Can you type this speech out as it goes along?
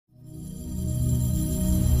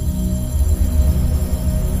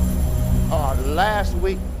Last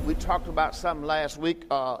week, we talked about something last week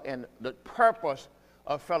and the purpose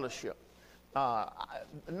of fellowship. Not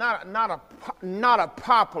a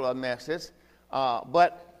popular message,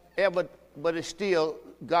 but it's still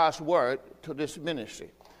God's word to this ministry.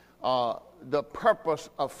 The purpose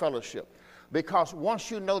of fellowship. Because once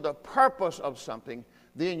you know the purpose of something,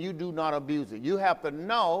 then you do not abuse it. You have to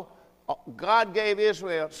know God gave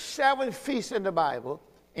Israel 7 feasts in the Bible,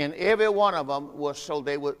 and every one of them was so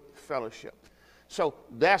they would fellowship. So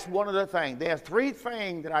that's one of the things. There's 3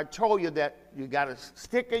 things that I told you that you got to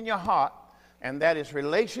stick in your heart, and that is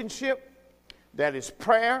relationship, that is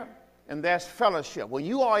prayer, and that's fellowship. When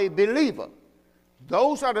you are a believer,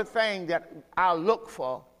 those are the things that I look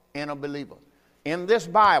for in a believer. In this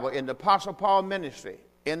Bible, in the Apostle Paul ministry,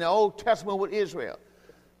 in the Old Testament with Israel,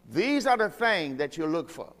 these are the things that you look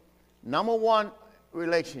for. Number 1,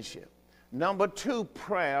 relationship. Number 2,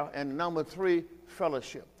 prayer. And number 3,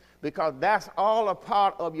 fellowship. Because that's all a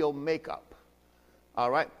part of your makeup.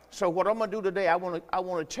 All right? So what I'm going to do today, I want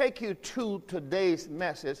to take you to today's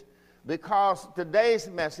message, because today's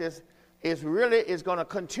message is going to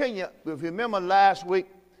continue. If you remember last week,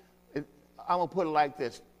 I'm going to put it like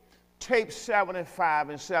this. Tape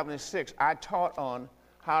 75 and 76, I taught on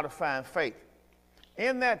how to find faith.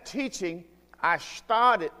 In that teaching, I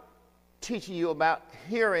started teaching you about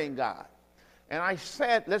hearing God. And I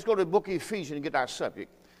said, let's go to the book of Ephesians and get our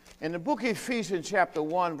subject. In the book of Ephesians chapter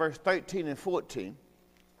 1, verse 13 and 14,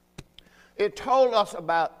 it told us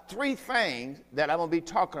about 3 things that I'm going to be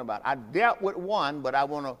talking about. I dealt with one, but I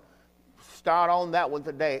want to start on that one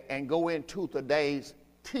today and go into today's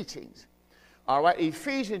teachings. All right,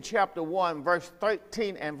 Ephesians chapter 1, verse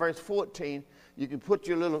 13 and verse 14. You can put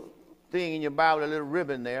your little thing in your Bible, a little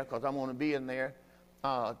ribbon there, because I'm going to be in there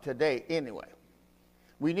today anyway.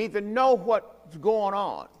 We need to know what's going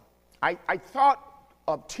on. I thought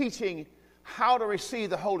of teaching how to receive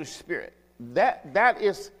the Holy Spirit. That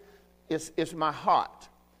is my heart.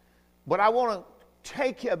 But I want to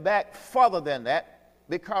take you back further than that,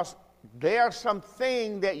 because there's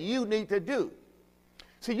something that you need to do.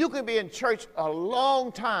 See, you can be in church a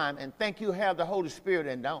long time and think you have the Holy Spirit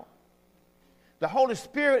and don't. The Holy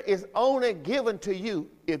Spirit is only given to you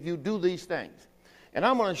if you do these things. And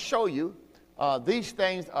I'm going to show you these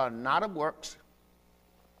things are not of works.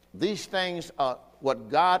 These things are what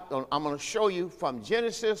God, I'm going to show you from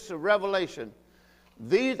Genesis to Revelation.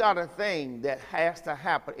 These are the things that has to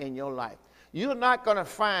happen in your life. You're not going to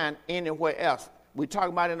find anywhere else. We're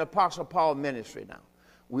talking about in the Apostle Paul ministry now.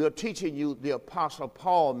 We are teaching you the Apostle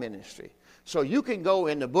Paul ministry. So you can go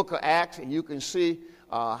in the book of Acts and you can see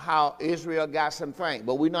how Israel got some things.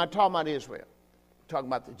 But we're not talking about Israel. We're talking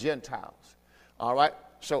about the Gentiles. All right?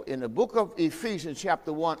 So in the book of Ephesians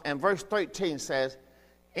chapter 1 and verse 13 says,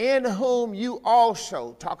 in whom you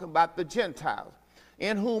also, talking about the Gentiles,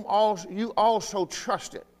 in whom you also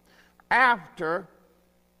trusted, after,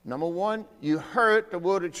 number 1, you heard the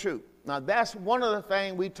word of truth. Now that's one of the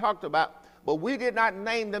things we talked about, but we did not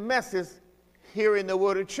name the message hearing the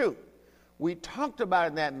word of truth. We talked about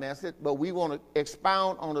in that message, but we want to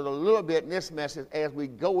expound on it a little bit in this message as we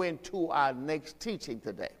go into our next teaching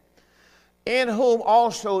today. In whom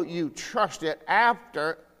also you trusted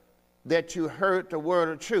after that you heard the word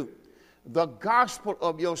of truth, the gospel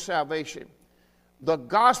of your salvation. The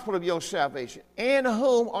gospel of your salvation. In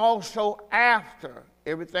whom also after,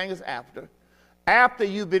 everything is after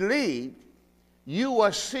you believed, you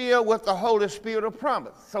were sealed with the Holy Spirit of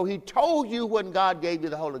promise. So he told you when God gave you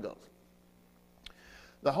the Holy Ghost.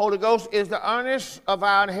 The Holy Ghost is the earnest of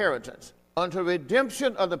our inheritance, unto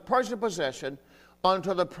redemption of the personal possession,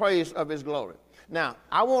 unto the praise of his glory. Now,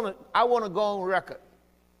 I want to go on record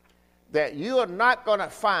that you are not going to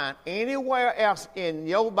find anywhere else in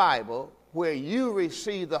your Bible where you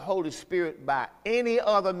receive the Holy Spirit by any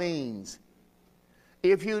other means.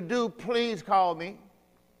 If you do, please call me.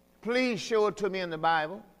 Please show it to me in the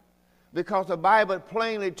Bible, because the Bible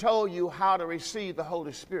plainly told you how to receive the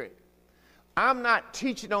Holy Spirit. I'm not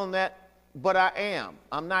teaching on that, but I am.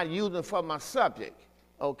 I'm not using it for my subject,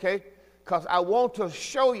 okay? Because I want to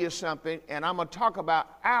show you something, and I'm going to talk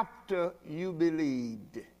about after you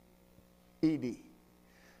believed. ED.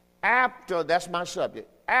 After, that's my subject.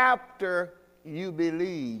 After you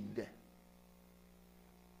believed.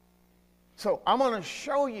 So I'm going to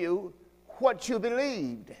show you what you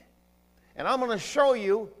believed. And I'm going to show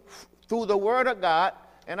you through the Word of God,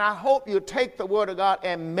 and I hope you take the Word of God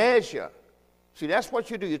and measure. See, that's what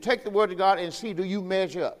you do. You take the Word of God and see, do you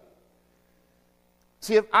measure up?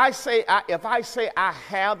 See, if I say I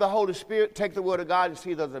have the Holy Spirit, take the Word of God and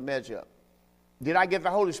see, does it measure up? Did I get the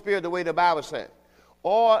Holy Spirit the way the Bible says?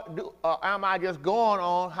 Or am I just going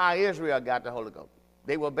on how Israel got the Holy Ghost?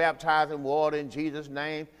 They were baptized in water in Jesus'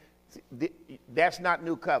 name. That's not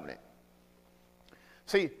new covenant.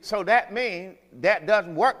 See, so that means that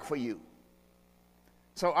doesn't work for you.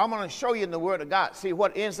 So I'm going to show you in the Word of God. See,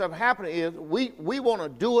 what ends up happening is we want to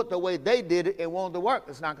do it the way they did it and want it to work.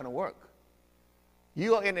 It's not going to work.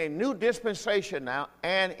 You are in a new dispensation now,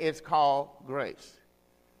 and it's called grace.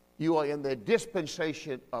 You are in the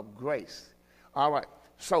dispensation of grace. All right,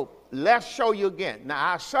 so let's show you again.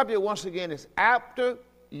 Now, our subject, once again, is after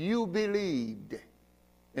you believed.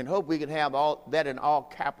 And hope we can have all that in all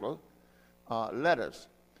capital letters.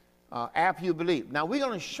 After you believe. Now, we're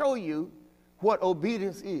going to show you what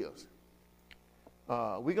obedience is.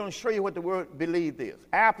 We're going to show you what the word believe is.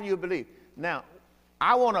 After you believe. Now,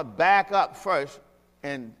 I want to back up first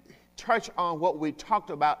and touch on what we talked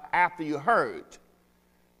about after you heard.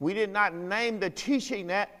 We did not name the teaching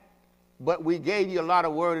that, but we gave you a lot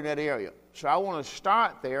of word in that area. So I want to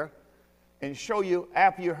start there and show you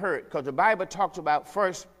after you heard. Because the Bible talks about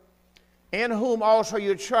first, in whom also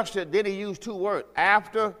you trusted. Then he used two words,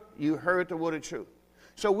 after you heard the word of truth.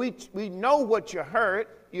 So we know what you heard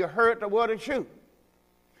the word of truth.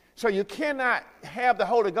 So you cannot have the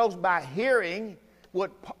Holy Ghost by hearing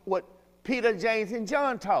what Peter, James, and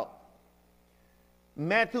John taught.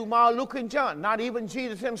 Matthew, Mark, Luke, and John, not even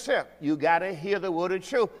Jesus himself. You got to hear the word of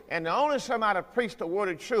truth. And the only somebody to preach the word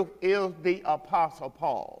of truth is the Apostle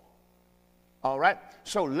Paul. All right?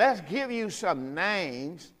 So let's give you some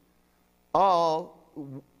names of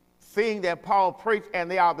things that Paul preached, and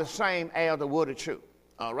they are the same as the word of truth.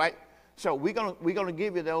 All right? So we're gonna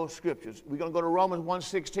give you those scriptures. We're going to go to Romans 1,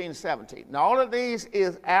 16, 17. Now, all of these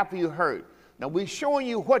is after you heard. Now, we're showing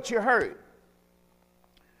you what you heard.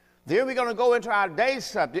 Then we're going to go into our day's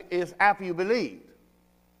subject is after you believed.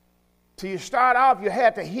 So you start off, you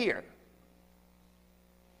had to hear.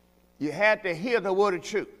 You had to hear the word of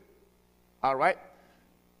truth. All right?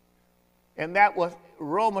 And that was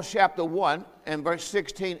Romans chapter 1 and verse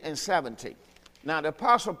 16 and 17. Now, the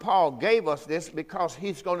Apostle Paul gave us this because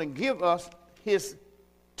he's going to give us his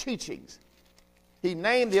teachings. He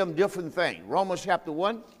named them different things. Romans chapter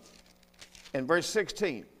 1 and verse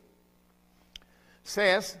 16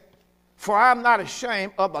 says, for I am not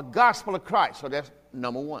ashamed of the gospel of Christ. So that's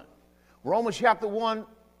number one. Romans chapter 1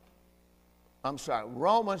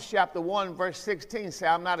 verse 16 says,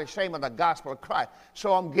 I'm not ashamed of the gospel of Christ.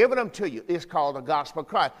 So I'm giving them to you. It's called the gospel of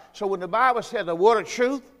Christ. So when the Bible says the word of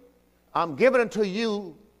truth, I'm giving it to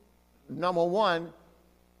you, number one,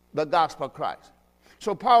 the gospel of Christ.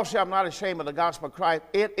 So Paul said, I'm not ashamed of the gospel of Christ.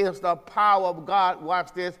 It is the power of God,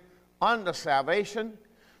 watch this, unto salvation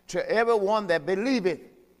to everyone that believeth.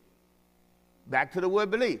 Back to the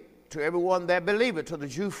word believe. To everyone that believeth, to the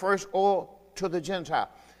Jew first or to the Gentile.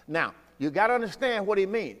 Now, you got to understand what he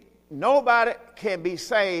means. Nobody can be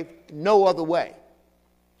saved no other way.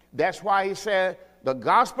 That's why he said, the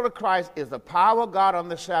gospel of Christ is the power of God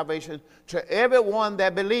unto salvation to everyone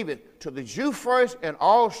that believeth, to the Jew first and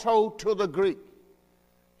also to the Greek.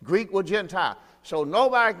 Greek or Gentile. So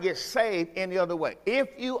nobody gets saved any other way. If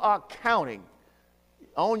you are counting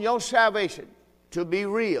on your salvation to be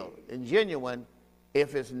real and genuine,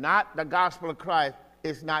 if it's not the gospel of Christ,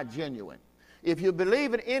 it's not genuine. If you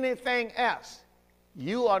believe in anything else,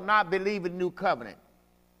 you are not believing new covenant.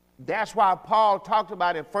 That's why Paul talked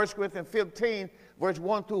about in 1 Corinthians 15, verse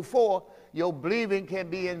 1 through 4, your believing can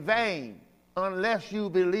be in vain unless you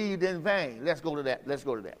believed in vain. Let's go to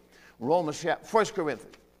that. Romans chapter 1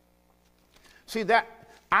 Corinthians. See that,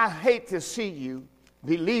 I hate to see you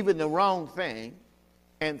believing the wrong thing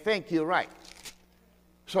and think you're right.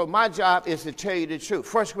 So my job is to tell you the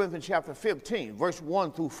truth. 1 Corinthians chapter 15, verse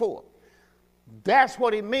 1 through 4. That's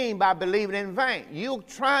what he means by believing in vain. You're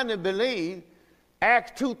trying to believe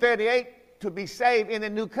Acts 2:38 to be saved in the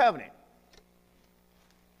new covenant.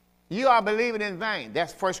 You are believing in vain.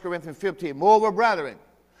 That's 1 Corinthians 15. Moreover, brethren,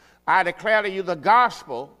 I declare to you the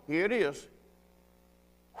gospel, here it is,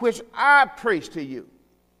 which I preach to you.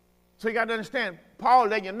 So you got to understand, Paul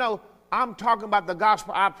letting you know, I'm talking about the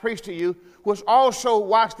gospel I preach to you, which also,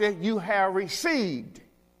 watch this, you have received.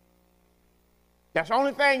 That's the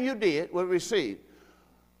only thing you did was receive.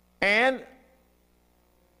 And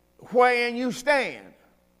wherein you stand,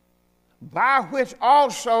 by which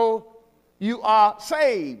also you are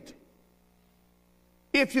saved.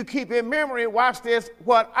 If you keep in memory, watch this,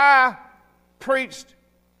 what I preached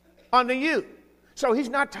unto you. So he's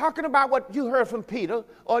not talking about what you heard from Peter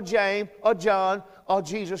or James or John or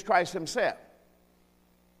Jesus Christ himself.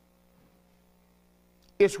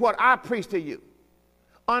 It's what I preach to you.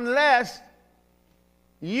 Unless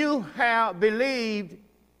you have believed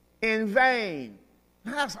in vain.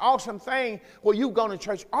 That's an awesome thing where you've gone to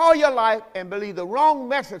church all your life and believe the wrong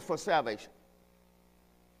message for salvation.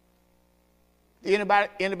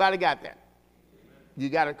 Anybody got that? You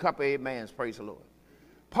got a couple of amens, praise the Lord.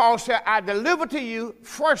 Paul said, I delivered to you,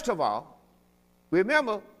 first of all,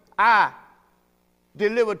 remember, I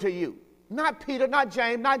delivered to you. Not Peter, not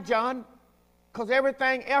James, not John, because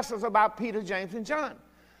everything else is about Peter, James, and John.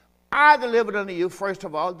 I delivered unto you, first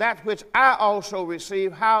of all, that which I also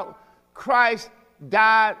received, how Christ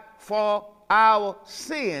died for our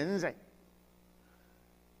sins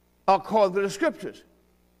according to the Scriptures.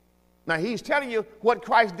 Now, he's telling you what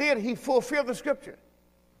Christ did. He fulfilled the Scripture.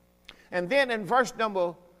 And then in verse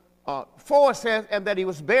number 4 says, and that he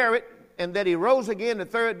was buried, and that he rose again the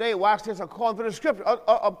third day. Watch this, according to the Scripture.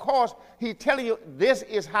 Of course, he's telling you this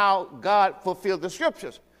is how God fulfilled the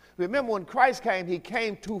Scriptures. Remember, when Christ came, he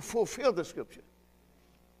came to fulfill the Scripture.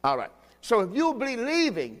 All right. So if you're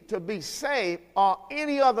believing to be saved or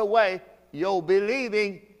any other way, your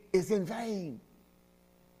believing is in vain.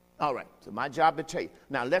 All right. So my job to tell you.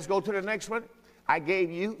 Now, let's go to the next one. I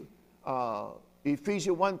gave you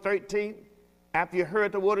Ephesians 1:13. After you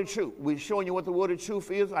heard the word of truth, we're showing you what the word of truth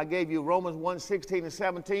is. I gave you Romans 1:16 and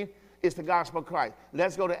 17. It's the gospel of Christ.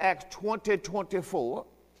 Let's go to Acts 20:24.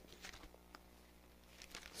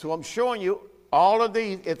 So I'm showing you all of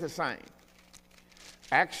these is the same.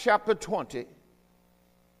 Acts chapter 20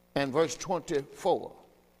 and verse 24.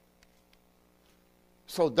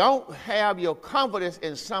 So don't have your confidence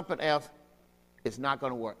in something else. It's not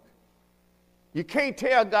going to work. You can't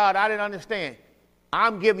tell God, I didn't understand.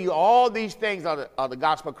 I'm giving you all these things of the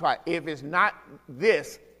gospel of Christ. If it's not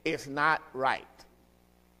this, it's not right.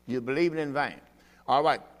 You're believing in vain. All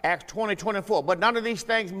right, Acts 20:24. But none of these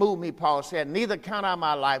things move me, Paul said. Neither count I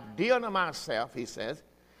my life dear to myself, he says,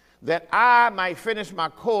 that I might finish my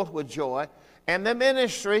course with joy and the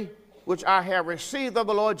ministry which I have received of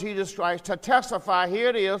the Lord Jesus Christ to testify, here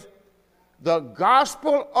it is, the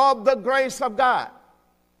gospel of the grace of God.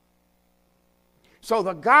 So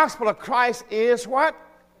the gospel of Christ is what?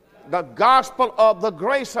 The gospel of the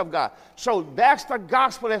grace of God. So that's the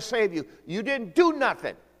gospel that saved you. You didn't do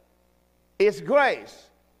nothing. It's grace.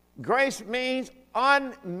 Grace means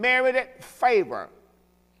unmerited favor.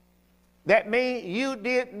 That means you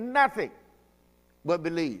did nothing but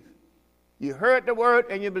believe. You heard the word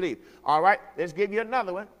and you believe. All right, let's give you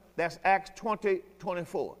another one. That's Acts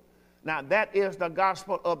 20:24. Now, that is the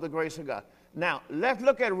gospel of the grace of God. Now, let's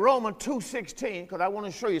look at Romans 2:16, because I want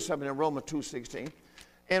to show you something in Romans 2:16.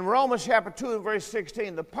 In Romans chapter 2 and verse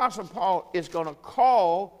 16, the Apostle Paul is going to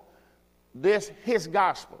call this his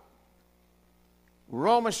gospel.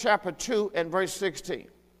 Romans chapter 2 and verse 16.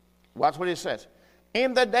 Watch what it says.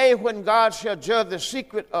 In the day when God shall judge the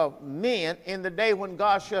secret of men, in the day when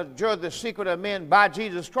God shall judge the secret of men by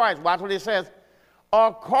Jesus Christ, watch what it says,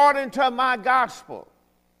 according to my gospel.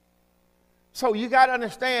 So you got to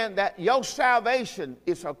understand that your salvation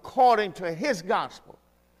is according to his gospel,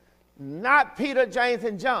 not Peter, James,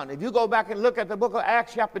 and John. If you go back and look at the book of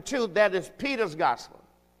Acts chapter 2, that is Peter's gospel.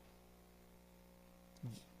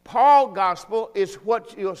 Paul's gospel is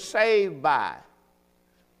what you're saved by.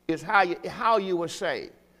 Is how you were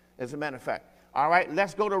saved, as a matter of fact. All right,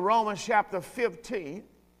 let's go to Romans chapter 15,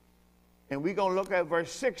 and we're going to look at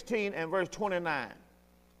verse 16 and verse 29.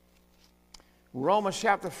 Romans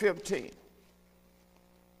chapter 15.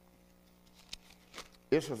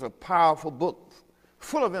 This is a powerful book,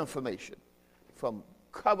 full of information, from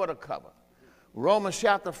cover to cover. Romans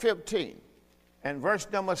chapter 15 and verse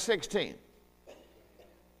number 16.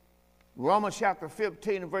 Romans chapter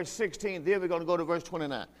 15 and verse 16, then we're going to go to verse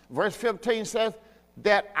 29. Verse 15 says,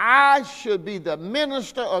 that I should be the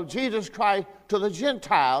minister of Jesus Christ to the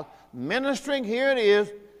Gentiles, ministering, here it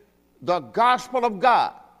is, the gospel of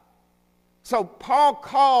God. So Paul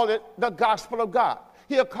called it the gospel of God.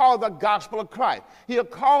 He'll call it the gospel of Christ. He'll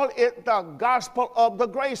call it the gospel of the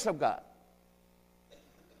grace of God.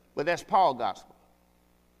 But that's Paul's gospel.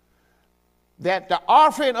 That the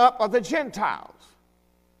offering up of the Gentiles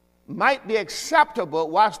might be acceptable,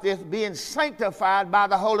 watch this, being sanctified by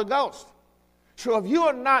the Holy Ghost. So if you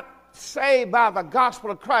are not saved by the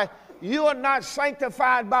gospel of Christ, you are not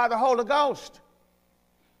sanctified by the Holy Ghost.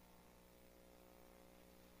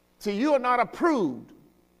 See, you are not approved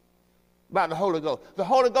by the Holy Ghost. The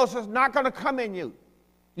Holy Ghost is not going to come in you.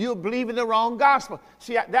 You believe in the wrong gospel.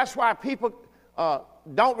 See, that's why people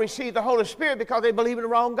don't receive the Holy Spirit, because they believe in the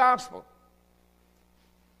wrong gospel.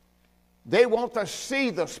 They want to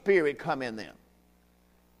see the Spirit come in them.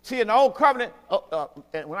 See, in the Old Covenant,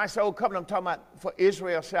 and when I say Old Covenant, I'm talking about for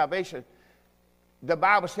Israel's salvation. the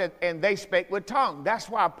Bible said, and they spake with tongues. That's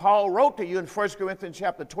why Paul wrote to you in 1 Corinthians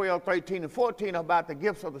chapter 12, 13, and 14 about the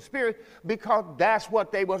gifts of the Spirit, because that's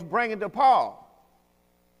what they was bringing to Paul.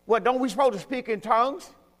 Well, don't we supposed to speak in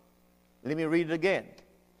tongues? Let me read it again.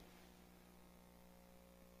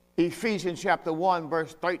 Ephesians chapter 1,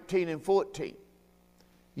 verse 13 and 14.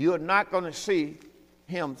 You're not going to see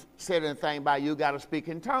him say anything about you got to speak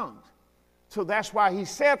in tongues. So that's why he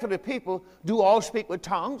said to the people, do all speak with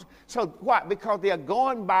tongues. So what? Because they are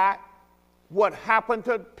going by what happened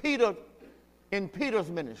to Peter in Peter's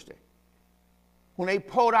ministry. When they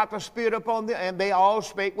poured out the Spirit upon them, and they all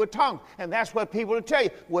spake with tongues. And that's what people will tell you.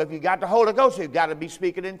 Well, if you got the Holy Ghost, you've got to be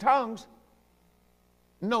speaking in tongues.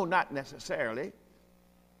 No, not necessarily.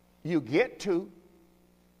 You get to.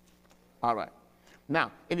 All right.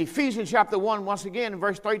 Now, in Ephesians chapter 1, once again, in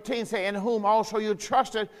verse 13, say, in whom also you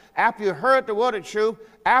trusted, after you heard the word of truth,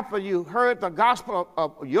 after you heard the gospel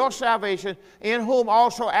of your salvation, in whom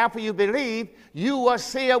also after you believed, you were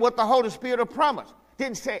sealed with the Holy Spirit of promise.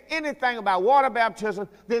 Didn't say anything about water baptism,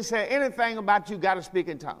 didn't say anything about you got to speak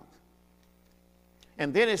in tongues.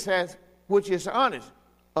 And then it says, which is honest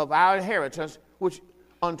of our inheritance, which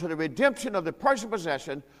unto the redemption of the personal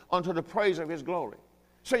possession, unto the praise of his glory.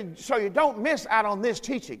 So you don't miss out on this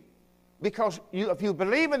teaching, because if you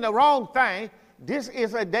believe in the wrong thing, this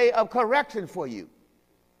is a day of correction for you.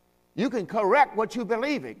 You can correct what you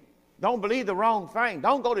believe in. Don't believe the wrong thing.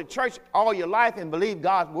 Don't go to church all your life and believe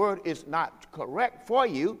God's word is not correct for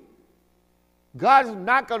you. God is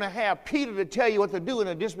not going to have Peter to tell you what to do in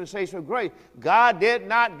a dispensation of grace. God did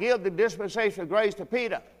not give the dispensation of grace to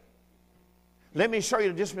Peter. Let me show you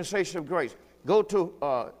the dispensation of grace. Go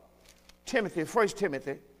to Timothy, 1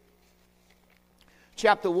 Timothy,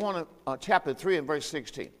 chapter 1, chapter 3 and verse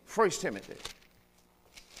 16. 1 Timothy.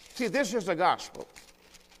 See, this is the gospel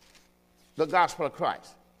of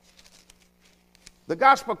Christ. The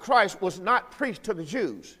gospel of Christ was not preached to the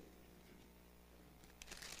Jews.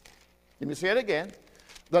 Let me say it again.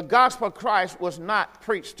 The gospel of Christ was not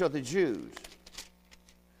preached to the Jews.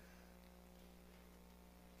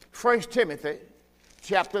 1 Timothy,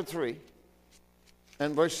 chapter 3,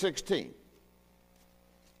 and verse 16.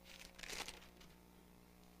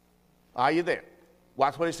 Are you there?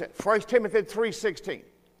 Watch what he said. 1 Timothy 3:16.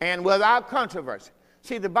 And without controversy.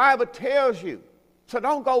 See, the Bible tells you. So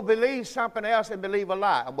don't go believe something else and believe a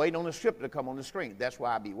lie. I'm waiting on the scripture to come on the screen. That's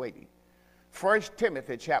why I'll be waiting. 1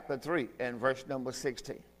 Timothy chapter 3 and verse number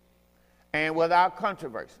 16. And without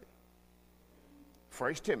controversy.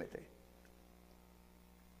 1 Timothy.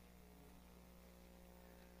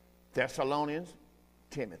 Thessalonians,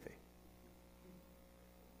 Timothy.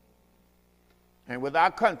 And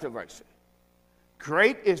without controversy.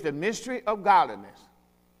 Great is the mystery of godliness.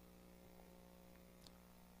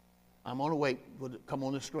 I'm on the way. Come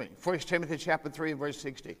on the screen. 1 Timothy chapter 3 and verse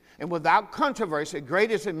 16. And without controversy, great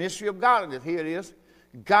is the mystery of godliness. Here it is.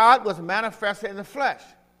 God was manifested in the flesh.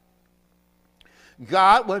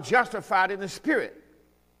 God was justified in the spirit.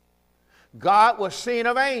 God was seen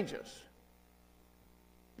of angels.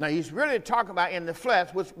 Now he's really talking about in the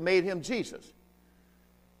flesh, which made him Jesus.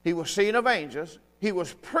 He was seen of angels. He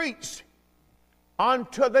was preached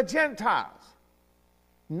unto the Gentiles.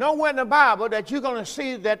 Nowhere in the Bible that you're going to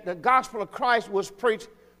see that the gospel of Christ was preached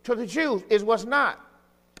to the Jews. It was not.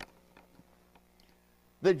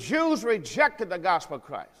 The Jews rejected the gospel of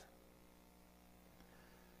Christ.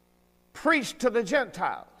 Preached to the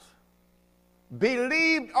Gentiles.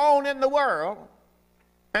 Believed on in the world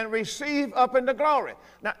and received up into glory.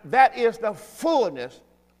 Now, that is the fullness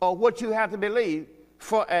of what you have to believe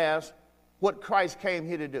for as what Christ came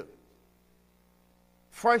here to do.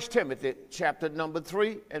 1 Timothy chapter number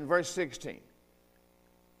 3 and verse 16.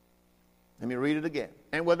 Let me read it again.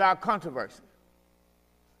 And without controversy.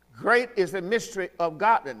 Great is the mystery of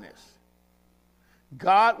godliness.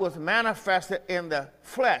 God was manifested in the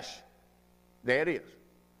flesh. There it is.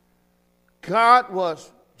 God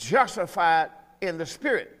was justified in the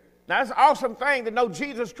spirit. Now that's an awesome thing to know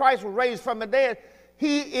Jesus Christ was raised from the dead.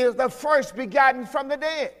 He is the first begotten from the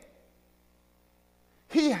dead.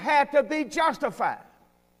 He had to be justified.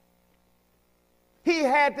 He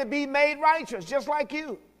had to be made righteous, just like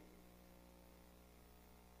you.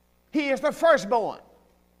 He is the firstborn.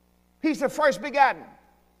 He's the first begotten.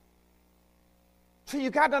 So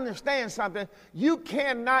you got to understand something. You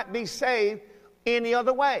cannot be saved any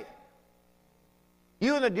other way.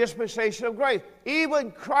 You're in the dispensation of grace.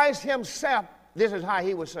 Even Christ himself, this is how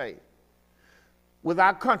he was saved.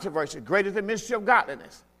 Without controversy, great is the mystery of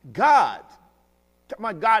godliness. God, talking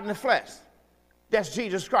about God in the flesh, that's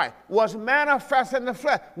Jesus Christ, was manifest in the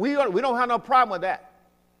flesh. We don't have no problem with that.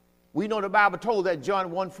 We know the Bible told that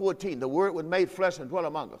John 1:14, the Word was made flesh and dwelt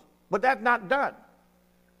among us. But that's not done.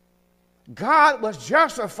 God was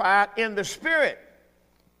justified in the Spirit.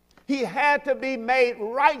 He had to be made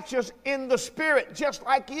righteous in the Spirit, just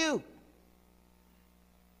like you.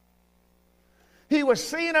 He was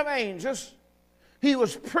seen of angels. He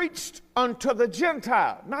was preached unto the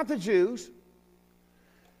Gentiles, not the Jews.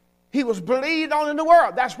 He was believed on in the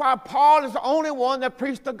world. That's why Paul is the only one that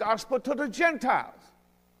preached the gospel to the Gentiles.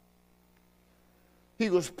 He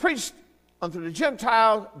was preached unto the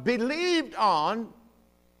Gentiles, believed on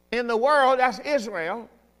in the world, that's Israel,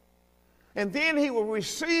 and then he will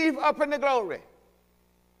receive up in the glory.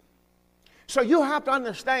 So you have to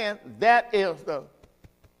understand that is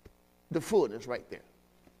the fullness right there.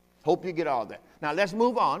 Hope you get all that. Now let's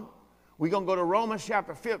move on. We're going to go to Romans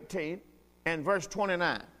chapter 15 and verse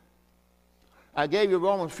 29. I gave you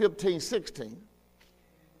Romans 15:16.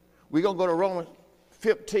 We're going to go to Romans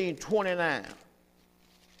 15:29.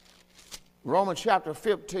 Romans chapter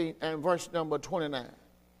 15 and verse number 29.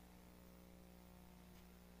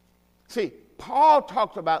 See, Paul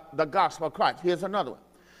talks about the gospel of Christ. Here's another one.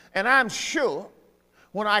 And I'm sure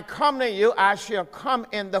when I come to you, I shall come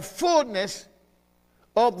in the fullness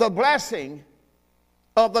of the blessing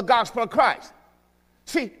of the gospel of Christ.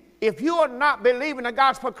 See, if you are not believing the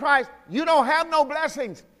gospel of Christ, you don't have no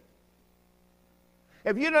blessings.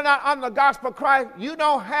 If you're not under the gospel of Christ, you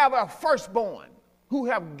don't have a firstborn who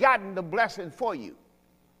have gotten the blessing for you.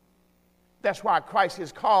 That's why Christ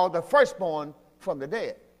is called the firstborn from the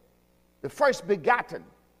dead. The first begotten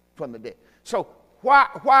from the dead. So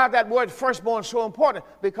why that word firstborn is so important?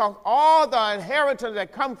 Because all the inheritance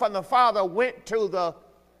that come from the Father went to the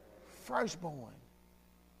firstborn.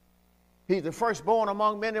 He's the firstborn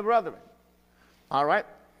among many brethren. All right?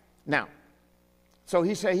 Now, so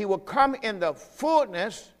he said he will come in the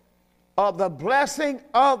fullness of the blessing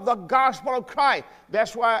of the gospel of Christ.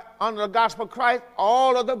 That's why under the gospel of Christ,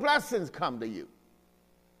 all of the blessings come to you.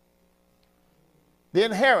 The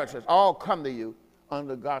inheritance all come to you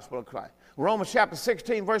under the gospel of Christ. Romans chapter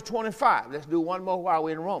 16, verse 25. Let's do one more while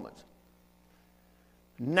we're in Romans.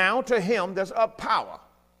 Now to him there's a power.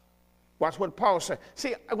 Watch what Paul said.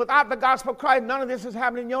 See, without the gospel of Christ, none of this is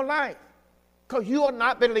happening in your life. Because you are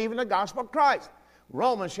not believing the gospel of Christ.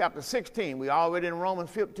 Romans chapter 16. We already in Romans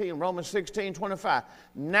 15. Romans 16, 25.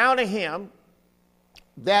 Now to him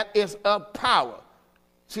that is a power.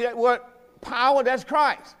 See that word power? That's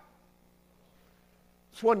Christ.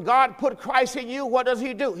 So when God put Christ in you, what does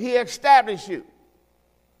he do? He establishes you.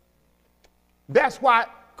 That's why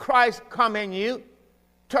Christ come in you,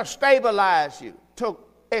 to stabilize you, to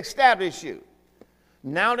establish you.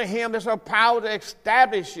 Now to him there's a power to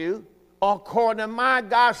establish you according to my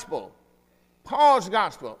gospel, Paul's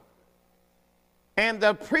gospel, and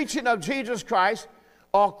the preaching of Jesus Christ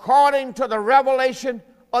according to the revelation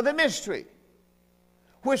of the mystery,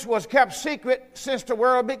 which was kept secret since the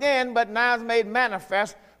world began, but now is made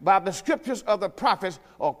manifest by the scriptures of the prophets,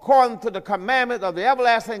 according to the commandment of the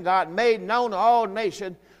everlasting God, made known to all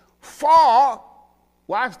nations, for,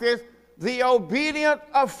 watch this, the obedience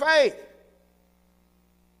of faith.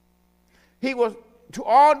 He was to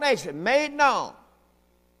all nations, made known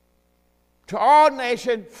to all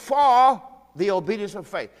nations for the obedience of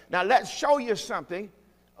faith. Now let's show you something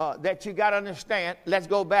that you got to understand. Let's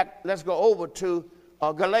go over to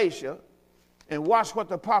Galatia, and watch what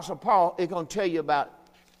the Apostle Paul is going to tell you about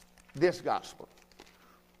this gospel.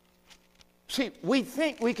 See, we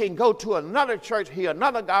think we can go to another church, hear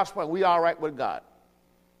another gospel, and we all right with God.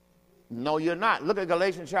 No, you're not. Look at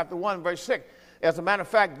Galatians chapter 1, verse 6. As a matter of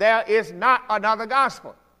fact, there is not another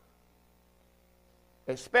gospel,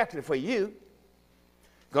 especially for you.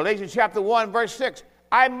 Galatians chapter 1, verse 6.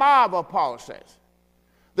 I marvel, Paul says,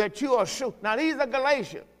 that you are sure. Now, these are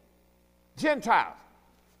Galatians, Gentiles,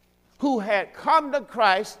 who had come to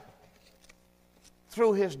Christ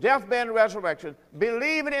through his death, burial, and resurrection,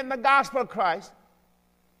 believing in the gospel of Christ,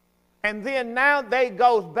 and then now they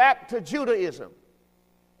go back to Judaism,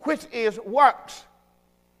 which is works,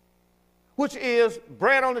 which is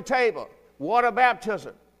bread on the table, water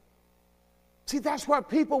baptism. See, that's what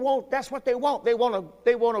people want. That's what they want. They want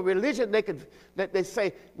a religion they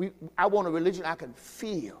say, I want a religion I can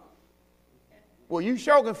feel. Well, you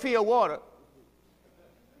sure can feel water.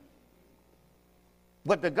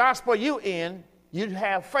 But the gospel you in, you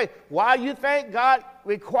have faith. Why do you think God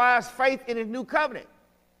requires faith in his new covenant?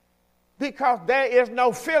 Because there is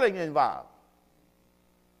no feeling involved.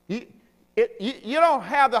 You don't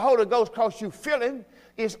have the Holy Ghost because you feel him.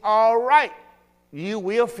 It's all right. You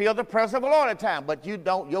will feel the presence of the Lord at times, but you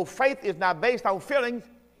don't. Your faith is not based on feelings.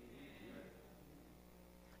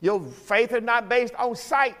 Your faith is not based on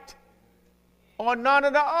sight. or none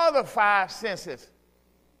of the other five senses.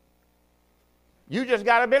 You just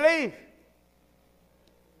got to believe.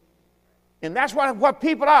 And that's what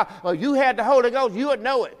people are. Well, you had the Holy Ghost, you would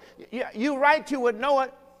know it. You're right, you would know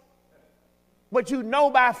it. But you know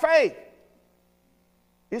by faith.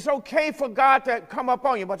 It's okay for God to come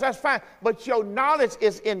upon you, but that's fine. But your knowledge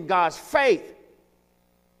is in God's faith.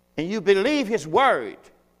 And you believe his word.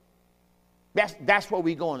 That's where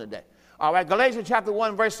we're going today. All right, Galatians chapter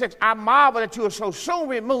 1, verse 6. I marvel that you are so soon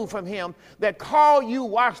removed from him that call you,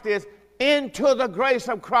 watch this, into the grace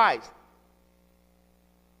of Christ.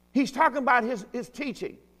 He's talking about his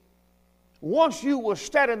teaching. Once you were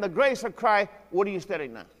studying the grace of Christ, what are you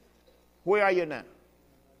studying now? Where are you now?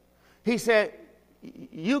 He said,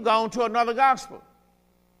 you gone to another gospel,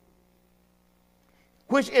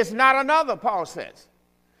 which is not another, Paul says.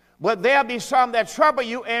 But there be some that trouble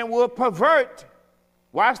you and will pervert,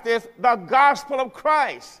 watch this, the gospel of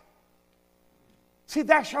Christ. See,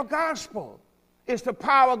 that's your gospel. It's the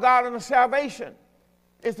power of God and the salvation.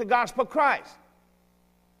 It's the gospel of Christ.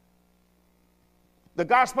 The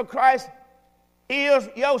gospel of Christ is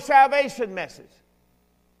your salvation message.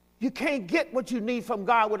 You can't get what you need from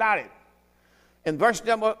God without it. And verse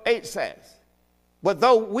number 8 says, but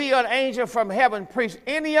though we an angel from heaven preach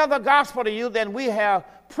any other gospel to you than we have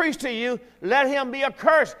preached to you, let him be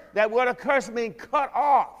accursed. That word accursed means cut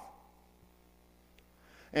off.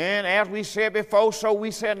 And as we said before, so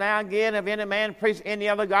we said now again, if any man preach any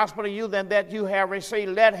other gospel to you than that you have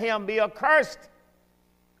received, let him be accursed.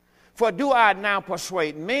 For do I now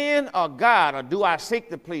persuade men or God, or do I seek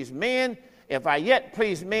to please men? If I yet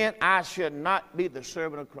please men, I should not be the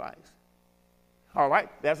servant of Christ. All right,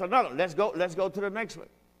 that's another. Let's go to the next one.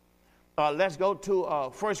 Let's go to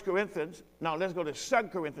 1 Corinthians. No, let's go to 2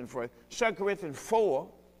 Corinthians first. 2 Corinthians 4,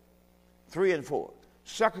 3 and 4.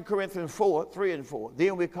 2 Corinthians 4, 3 and 4.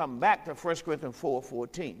 Then we come back to 1 Corinthians 4,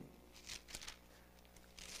 14.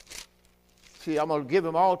 See, I'm going to give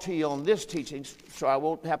them all to you on this teaching, so I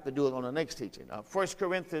won't have to do it on the next teaching. 2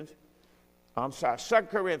 Corinthians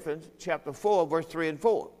chapter 4, verse 3 and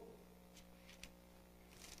 4.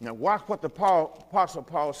 Now watch what the Apostle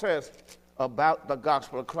Paul says about the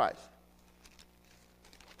gospel of Christ.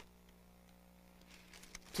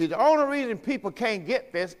 See, the only reason people can't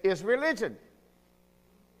get this is religion.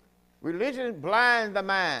 Religion blinds the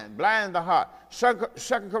mind, blinds the heart. 2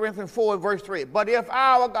 Corinthians 4, verse 3. But if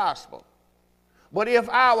our gospel,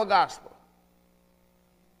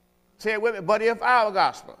 say it with me, but if our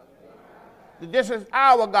gospel, this is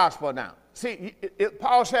our gospel now. See,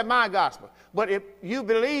 Paul said my gospel. But if you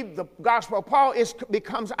believe the gospel of Paul, it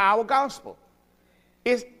becomes our gospel.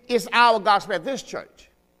 It's our gospel at this church.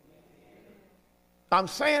 I'm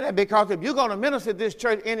saying that because if you're going to minister at this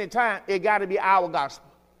church anytime, it got to be our gospel.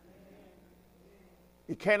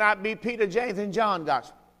 It cannot be Peter, James, and John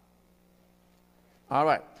gospel. All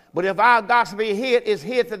right. But if our gospel be hid, it's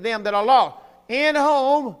hid to them that are lost, in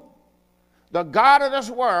whom the God of this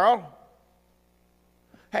world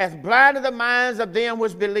has blinded the minds of them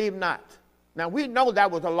which believe not. Now, we know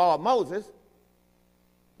that was the law of Moses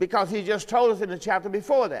because he just told us in the chapter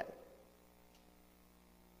before that.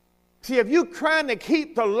 See, if you're trying to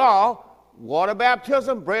keep the law, water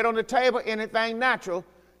baptism, bread on the table, anything natural,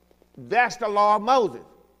 that's the law of Moses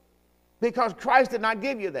because Christ did not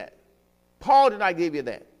give you that. Paul did not give you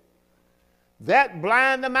that. That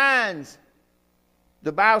blind the minds.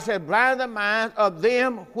 The Bible said, blind the minds of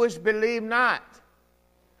them which believe not,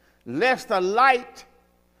 lest the light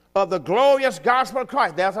of the glorious gospel of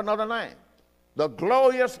Christ. That's another name. The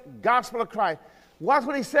glorious gospel of Christ. Watch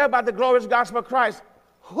what he said about the glorious gospel of Christ.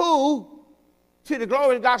 The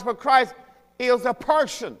glorious gospel of Christ is a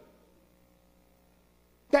person.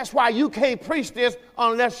 That's why you can't preach this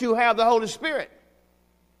unless you have the Holy Spirit.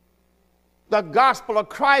 The gospel of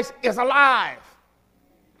Christ is alive.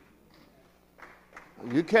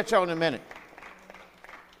 You catch on in a minute.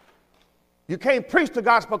 You can't preach the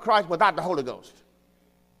gospel of Christ without the Holy Ghost.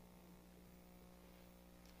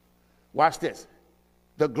 Watch this.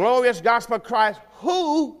 The glorious gospel of Christ,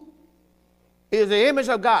 who is the image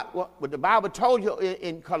of God. Well, the Bible told you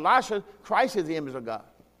in Colossians, Christ is the image of God.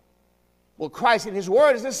 Well, Christ in his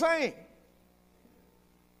word is the same.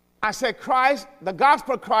 I said Christ, the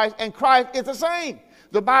gospel of Christ, and Christ is the same.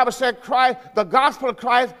 The Bible said Christ, the gospel of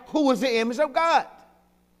Christ, who is the image of God,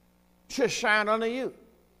 should shine unto you,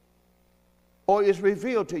 or is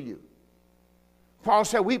revealed to you. Paul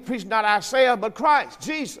said, we preach not ourselves, but Christ,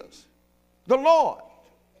 Jesus, the Lord.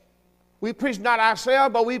 We preach not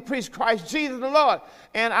ourselves, but we preach Christ Jesus the Lord,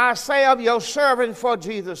 and ourselves your servant for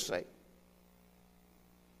Jesus' sake.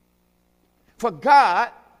 For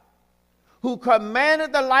God, who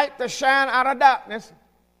commanded the light to shine out of darkness,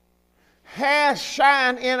 has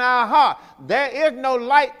shined in our heart. There is no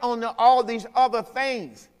light on all these other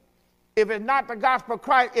things. If it's not the gospel of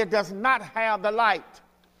Christ, it does not have the light.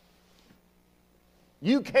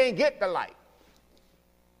 You can't get the light.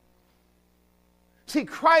 See,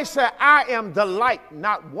 Christ said, I am the light,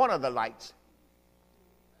 not one of the lights.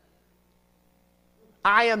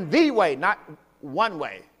 I am the way, not one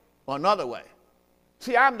way or another way.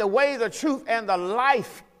 See, I'm the way, the truth, and the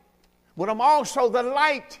life, but I'm also the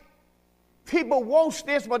light. People want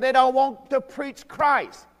this, but they don't want to preach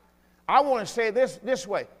Christ. I want to say this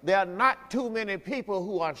way. There are not too many people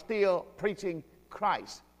who are still preaching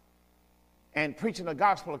Christ and preaching the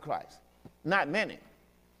gospel of Christ. Not many.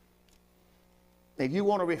 If you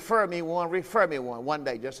want to refer me one. One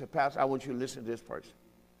day, just say, Pastor, I want you to listen to this person.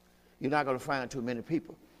 You're not going to find too many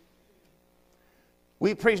people.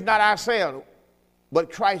 We preach not ourselves,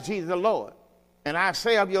 but Christ Jesus the Lord. And I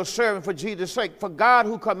say of your servant for Jesus' sake, for God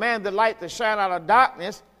who commanded the light to shine out of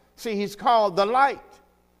darkness, see, he's called the light.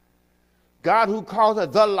 God who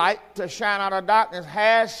caused the light to shine out of darkness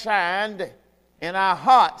has shined in our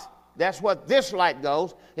hearts. That's what this light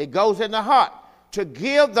goes. It goes in the heart. To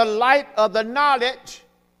give the light of the knowledge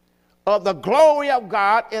of the glory of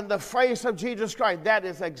God in the face of Jesus Christ. That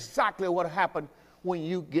is exactly what happened when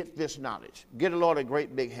you get this knowledge. Give the Lord a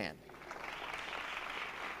great big hand.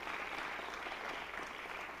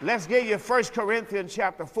 Let's give you 1 Corinthians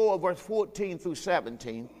chapter 4, verse 14 through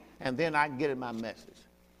 17, and then I can get in my message.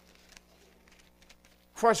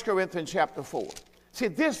 1 Corinthians chapter 4. See,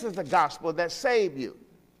 this is the gospel that saved you.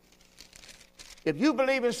 If you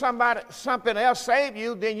believe in something else saved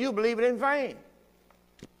you, then you believe it in vain.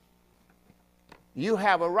 You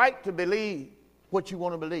have a right to believe what you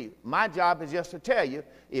want to believe. My job is just to tell you,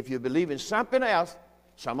 if you believe in something else,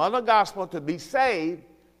 some other gospel to be saved,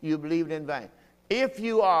 you believe it in vain. If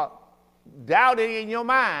you are doubting in your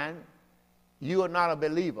mind, you are not a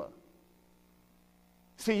believer.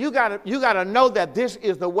 See, you gotta know that this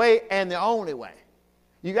is the way and the only way.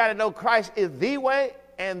 You got to know Christ is the way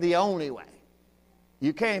and the only way.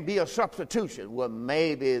 You can't be a substitution. Well,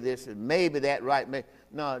 maybe this and maybe that, right?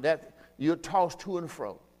 No, that you're tossed to and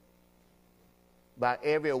fro by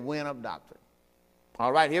every wind of doctrine.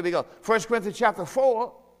 All right, here we go. 1 Corinthians chapter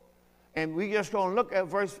 4, and we're just going to look at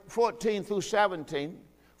verse 14 through 17.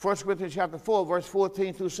 1 Corinthians chapter 4, verse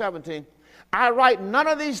 14 through 17. I write none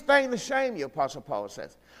of these things to shame you, Apostle Paul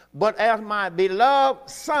says, but as my beloved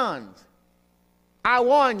sons, I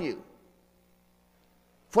warn you.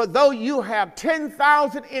 For though you have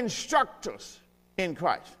 10,000 instructors in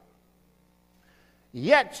Christ,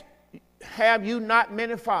 yet have you not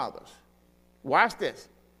many fathers. Watch this.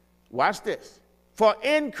 Watch this. For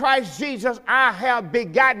in Christ Jesus I have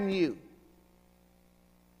begotten you.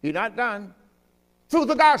 You're not done. Through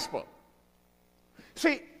the gospel.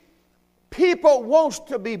 See, people want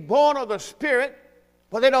to be born of the Spirit,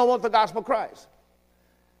 but they don't want the gospel of Christ.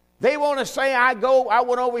 They want to say, I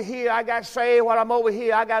went over here, I got saved while I'm over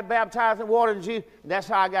here, I got baptized in water and Jesus, and that's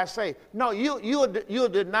how I got saved. No, you're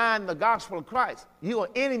denying the gospel of Christ. You're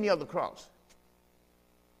an enemy of the cross.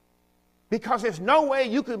 Because there's no way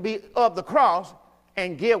you can be of the cross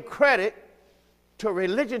and give credit to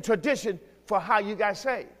religion tradition for how you got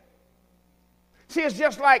saved. See, it's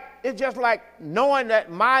just like knowing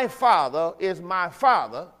that my father is my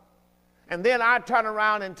father, and then I turn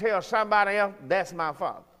around and tell somebody else that's my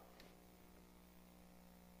father.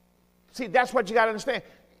 See, that's what you got to understand.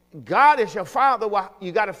 God is your father. Well,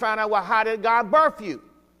 you got to find out, well, how did God birth you?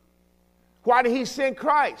 Why did he send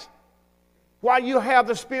Christ? Why do you have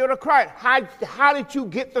the Spirit of Christ? How did you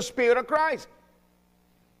get the Spirit of Christ?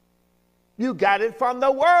 You got it from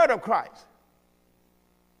the Word of Christ.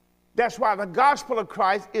 That's why the gospel of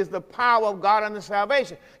Christ is the power of God unto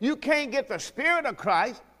salvation. You can't get the Spirit of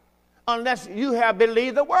Christ unless you have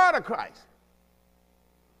believed the Word of Christ.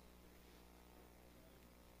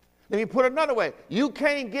 Let me put it another way. You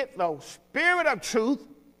can't get the Spirit of truth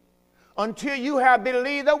until you have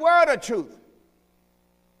believed the Word of truth.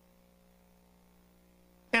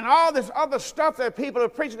 And all this other stuff that people are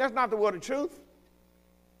preaching, that's not the word of truth.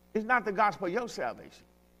 It's not the gospel of your salvation.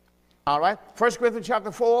 All right? 1 Corinthians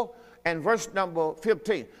chapter 4 and verse number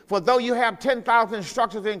 15. For though you have 10,000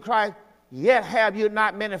 instructors in Christ, yet have you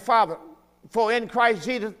not many fathers. For in Christ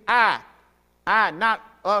Jesus, I, not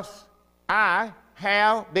us, I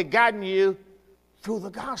have begotten you through the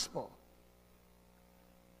gospel.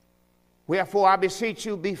 Wherefore I beseech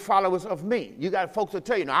you, be followers of me. You got folks that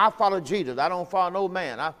tell you, I follow Jesus. I don't follow no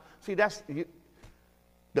man. See, that's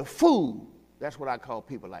the fool. That's what I call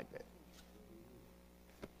people like that.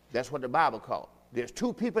 That's what the Bible calls. There's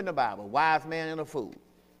two people in the Bible, a wise man and a fool.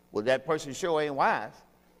 Well, that person sure ain't wise.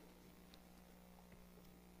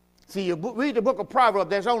 See, you read the book of Proverbs,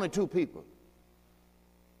 there's only two people.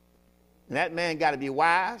 And that man got to be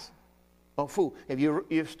wise or fool. If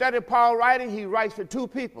you study Paul writing, he writes to two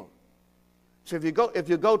people. So if you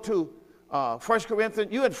go to 1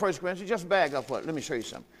 Corinthians, you in 1 Corinthians, just bag up for it. Let me show you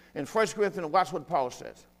something. In 1 Corinthians, watch what Paul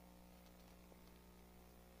says.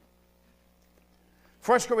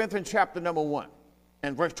 1 Corinthians chapter number 1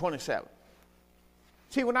 and verse 27.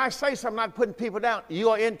 See, when I say something, I'm not putting people down. You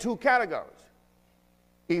are in two categories.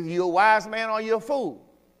 Either you're a wise man or you're a fool.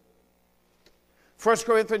 1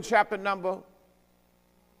 Corinthians chapter number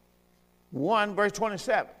 1, verse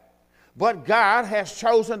 27. But God has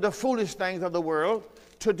chosen the foolish things of the world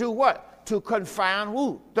to do what? To confound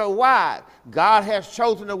who? The wise. God has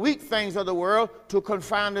chosen the weak things of the world to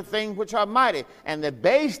confound the things which are mighty. And the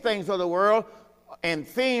base things of the world and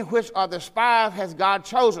things which are despised has God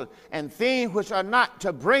chosen, and things which are not,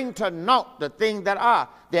 to bring to naught the things that are,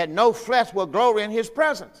 that no flesh will glory in his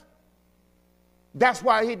presence. That's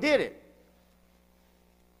why he did it.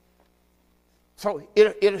 So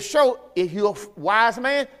it'll show, if you're a wise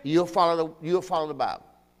man, you'll follow the Bible.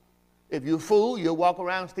 If you're a fool, you'll walk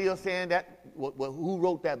around still saying that, well, who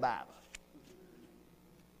wrote that Bible?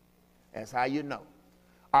 That's how you know.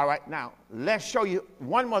 All right, now, let's show you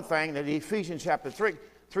one more thing that Ephesians chapter 3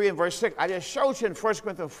 and verse 6. I just showed you in 1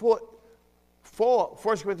 Corinthians 1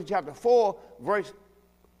 Corinthians chapter 4, verse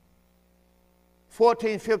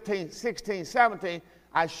 14, 15, 16, 17.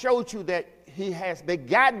 I showed you that he has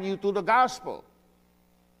begotten you through the gospel.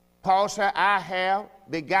 Paul said, I have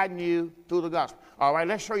begotten you through the gospel. All right,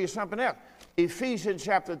 let's show you something else. Ephesians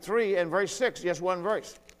chapter 3 and verse 6, just one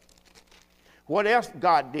verse. What else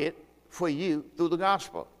God did for you through the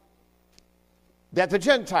gospel? That the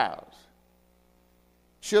Gentiles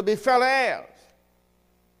should be fellow heirs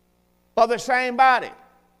of the same body,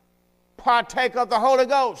 partake of the Holy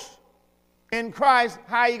Ghost in Christ.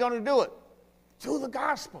 How are you going to do it? Through the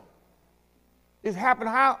gospel. It's happened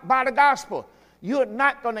how? By the gospel. You're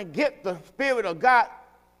not going to get the Spirit of God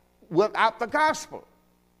without the gospel.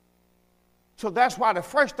 So that's why the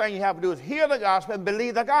first thing you have to do is hear the gospel and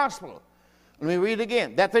believe the gospel. Let me read it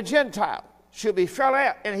again. That the Gentile should be fellow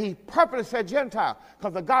heirs. And he purposely said Gentile,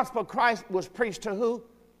 because the gospel of Christ was preached to who?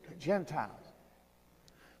 The Gentiles.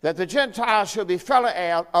 That the Gentiles should be fellow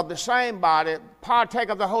heirs of the same body, partake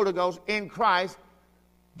of the Holy Ghost in Christ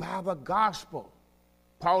by the gospel.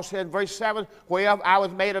 Paul said in verse 7, whereof I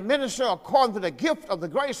was made a minister according to the gift of the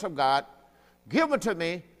grace of God given to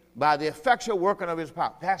me by the effectual working of his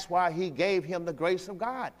power. That's why he gave him the grace of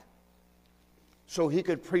God, so he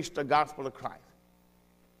could preach the gospel of Christ.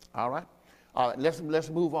 All right? All right, let's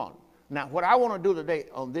move on. Now, what I want to do today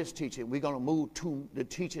on this teaching, we're going to move to the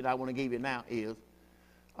teaching I want to give you now is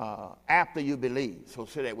after you believe. So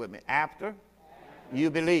say that with me. After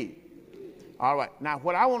you believe. All right. Now,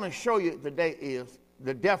 what I want to show you today is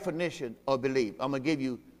the definition of believe. I'm going to give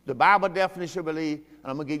you the Bible definition of believe, and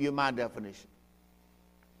I'm going to give you my definition.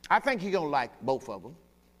 I think you're going to like both of them.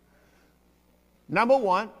 Number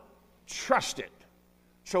one, trust it.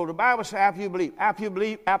 So the Bible says after you believe. After you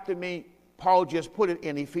believe, after me, Paul just put it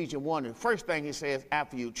in Ephesians 1. And the first thing he says,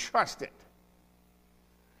 after you trust it.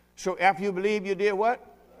 So after you believe, you did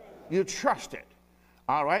what? You trust it.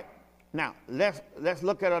 All right? Now, let's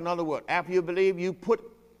look at another word. After you believe, you put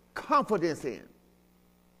confidence in.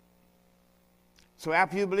 So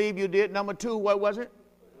after you believe, you did number two, what was it?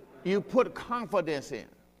 You put confidence in.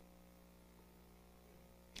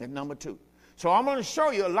 And number two. So I'm going to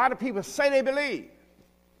show you a lot of people say they believe,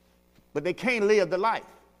 but they can't live the life.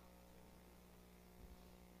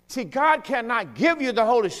 See, God cannot give you the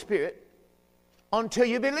Holy Spirit until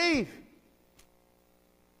you believe.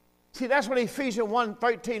 See, that's what Ephesians 1,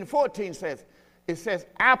 13, 14 says. It says,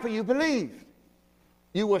 after you believe,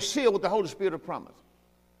 you were sealed with the Holy Spirit of promise.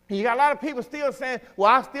 And you got a lot of people still saying,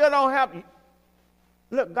 well, I still don't have.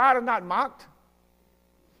 Look, God is not mocked.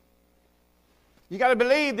 You got to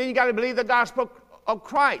believe, then you got to believe the gospel of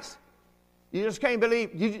Christ. You just can't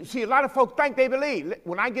believe. You see, a lot of folks think they believe.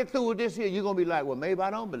 When I get through with this here, you're going to be like, well, maybe I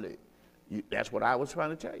don't believe. That's what I was trying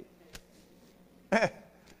to tell you.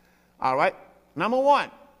 All right. Number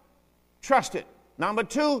one, trust it. Number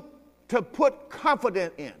two, to put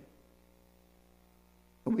confidence in.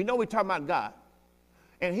 We know we're talking about God.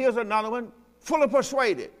 And here's another one, fully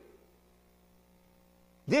persuaded.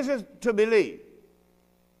 This is to believe.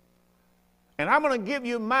 And I'm going to give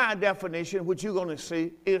you my definition, which you're going to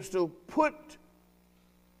see, is to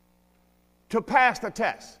pass the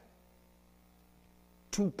test.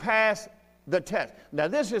 To pass the test. Now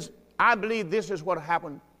I believe this is what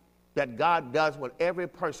happened that God does with every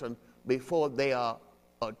person before they are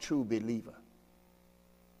a true believer.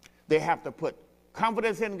 They have to put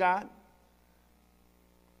confidence in God.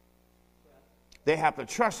 They have to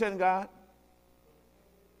trust in God.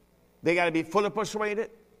 They got to be fully persuaded.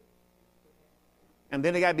 And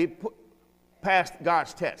then they got to be put past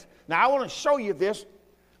God's test. Now, I want to show you this.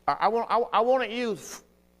 I want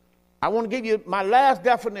to give you my last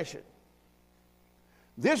definition.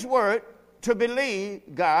 This word, to believe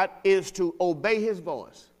God, is to obey his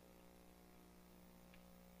voice.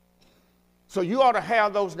 So you ought to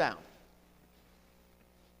have those down.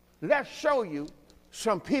 Let's show you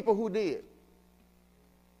some people who did.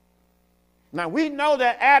 Now, we know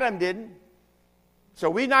that Adam didn't, so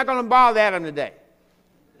we're not going to bother Adam today.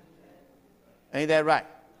 Ain't that right?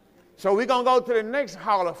 So we're going to go to the next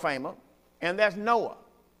Hall of Famer, and that's Noah.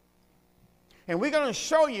 And we're going to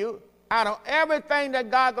show you, out of everything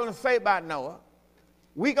that God's going to say about Noah,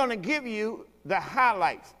 we're going to give you the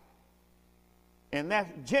highlights. And that's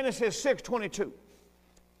Genesis 6:22.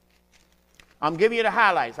 I'm giving you the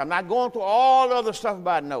highlights. I'm not going through all the other stuff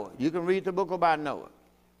about Noah. You can read the book about Noah.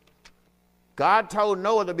 God told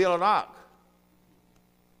Noah to build an ark.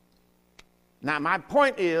 Now, my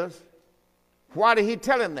point is, why did he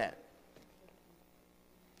tell him that?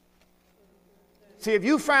 See, if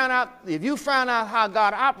you find out how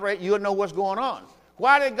God operates, you'll know what's going on.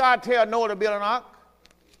 Why did God tell Noah to build an ark?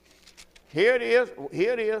 Here it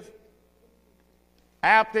is.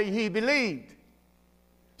 After he believed.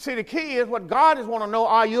 See, the key is what God is want to know,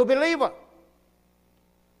 are you a believer?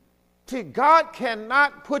 See, God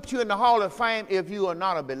cannot put you in the Hall of Fame if you are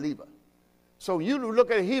not a believer. So you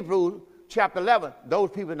look at Hebrews chapter 11, those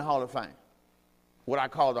people in the Hall of Fame, what I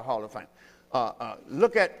call the Hall of Fame.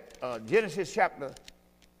 Look at Genesis chapter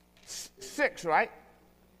 6, right?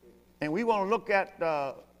 And we want to look at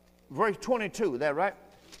verse 22, is that right?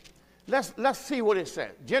 Let's see what it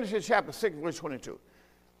says. Genesis chapter 6, verse 22.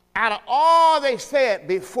 Out of all they said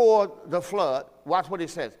before the flood, watch what it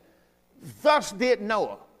says. Thus did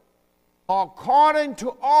Noah, according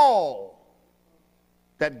to all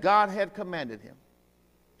that God had commanded him,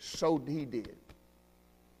 so he did.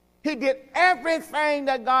 He did everything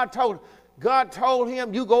that God told him. God told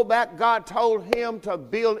him, you go back, God told him to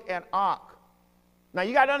build an ark. Now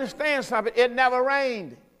you got to understand something, it never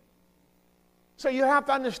rained. So you have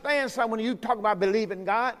to understand something when you talk about believing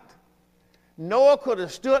God. Noah could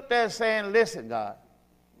have stood there saying, listen, God,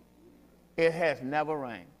 it has never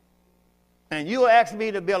rained. And you asked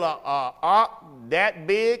me to build an ark that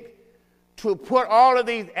big to put all of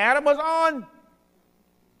these animals on?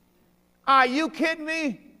 Are you kidding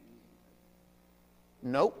me?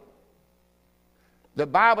 Nope. The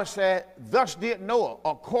Bible said, thus did Noah,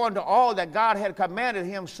 according to all that God had commanded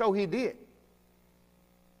him, so he did.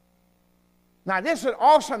 Now, this is an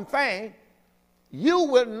awesome thing. You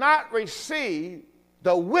will not receive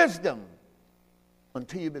the wisdom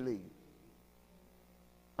until you believe.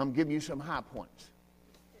 I'm giving you some high points.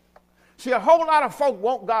 See, a whole lot of folk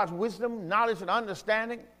want God's wisdom, knowledge, and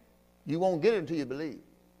understanding. You won't get it until you believe.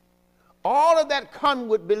 All of that comes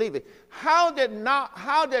with believing. How did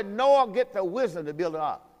Noah get the wisdom to build an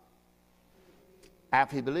ark?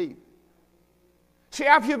 After he believed. See,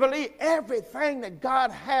 after you believe, everything that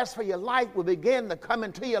God has for your life will begin to come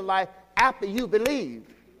into your life after you believe.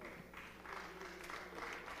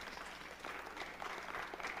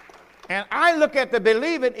 And I look at the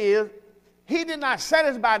believing is, he did not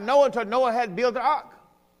satisfy Noah until Noah had built the ark.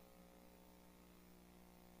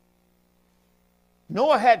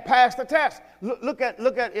 Noah had passed the test. Look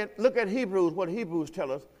at Hebrews, what Hebrews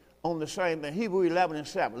tell us on the same thing. Hebrew 11 and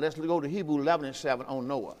 7. Let's go to Hebrew 11 and 7 on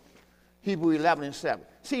Noah. Hebrew 11 and 7.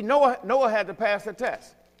 See, Noah had to pass the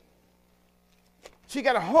test. See,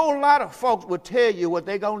 got a whole lot of folks will tell you what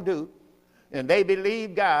they're going to do, and they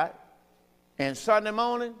believe God, and Sunday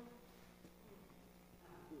morning,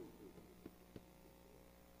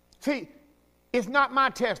 see, it's not my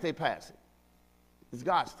test they pass it. It's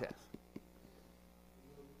God's test.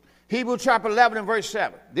 Hebrews chapter 11 and verse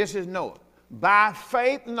 7. This is Noah. By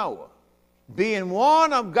faith Noah, being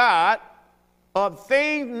warned of God of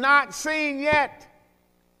things not seen yet.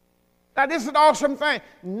 Now this is an awesome thing.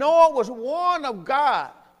 Noah was warned of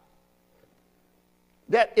God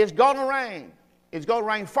that it's going to rain. It's going to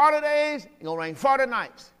rain 40 days. It's going to rain 40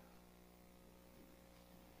 nights.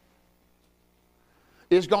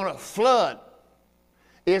 It's going to flood.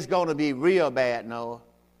 It's going to be real bad, Noah.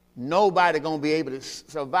 Nobody going to be able to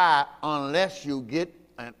survive unless you get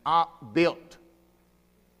an ark built.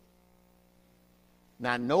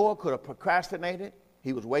 Now, Noah could have procrastinated.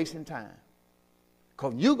 He was wasting time.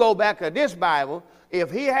 Because you go back to this Bible, If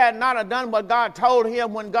he had not have done what God told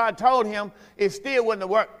him when God told him, it still wouldn't have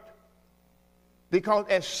worked. Because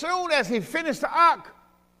as soon as he finished the ark,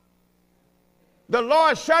 the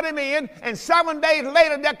Lord shut him in, and 7 days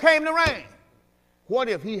later there came the rain. What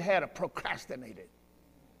if he had procrastinated?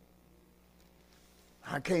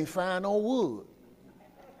 I can't find no wood.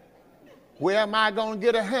 Where am I going to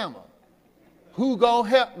get a hammer? Who going to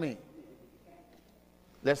help me?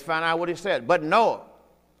 Let's find out what he said. But Noah,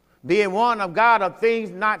 being one of God of things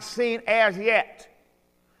not seen as yet,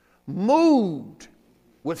 moved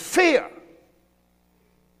with fear.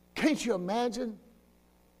 Can't you imagine?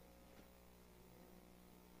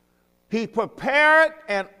 He prepared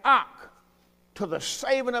an ark to the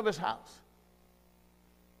saving of his house.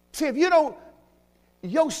 See, if you don't,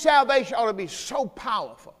 your salvation ought to be so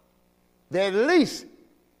powerful that at least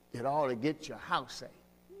it ought to get your house saved.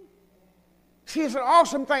 See, it's an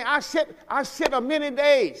awesome thing. I sit on many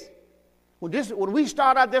days. When we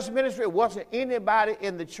started out this ministry, it wasn't anybody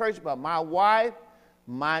in the church but my wife,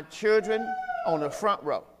 my children on the front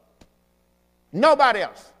row. Nobody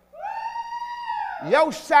else.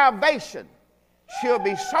 Your salvation should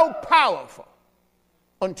be so powerful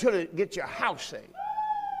until it gets your house saved.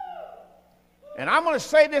 And I'm going to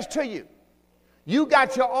say this to you. You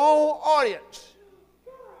got your own audience.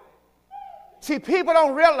 See, people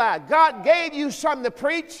don't realize God gave you something to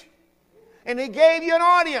preach, and he gave you an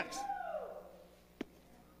audience.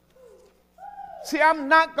 See, I'm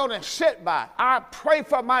not going to sit by. I pray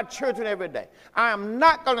for my children every day. I am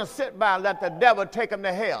not going to sit by and let the devil take them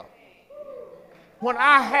to hell. When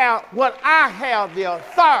I have the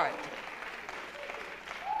authority.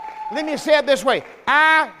 Let me say it this way.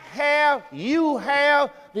 You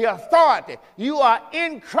have the authority. You are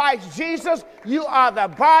in Christ Jesus. You are the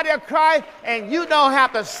body of Christ, and you don't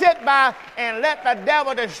have to sit by and let the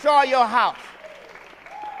devil destroy your house.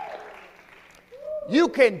 You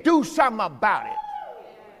can do something about it.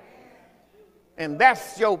 And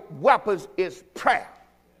that's your weapons is prayer.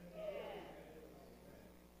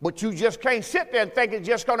 But you just can't sit there and think it's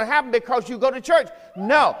just going to happen because you go to church.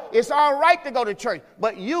 No, it's all right to go to church,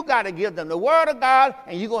 but you got to give them the word of God,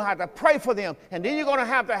 and you're going to have to pray for them. And then you're going to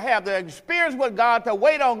have the experience with God, to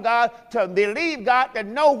wait on God, to believe God, to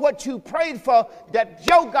know what you prayed for, that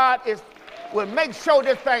your God will make sure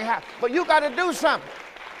this thing happens. But you got to do something.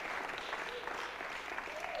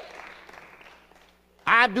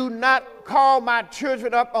 I do not call my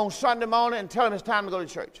children up on Sunday morning and tell them it's time to go to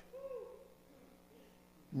church.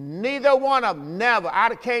 Neither one of them, never.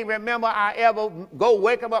 I can't remember I ever go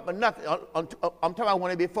wake them up or nothing. I'm talking about when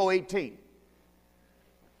they before 18.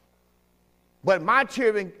 But when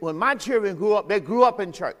my children grew up, they grew up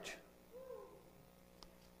in church.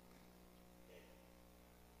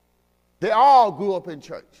 They all grew up in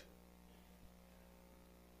church.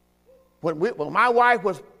 When my wife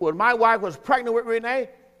was pregnant with Renee,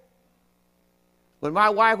 when my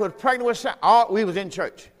wife was pregnant with Sam, we was in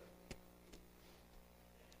church.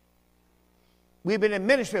 We've been in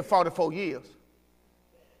ministry 44 years.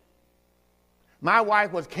 My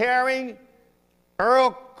wife was carrying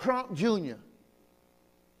Earl Crump Jr.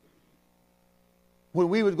 when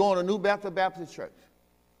we was going to New Bethel Baptist Church.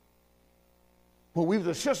 When we was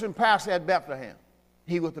assistant pastor at Bethlehem,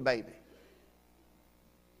 he was the baby.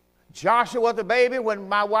 Joshua was the baby when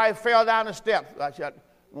my wife fell down the steps. I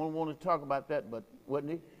don't want to talk about that, but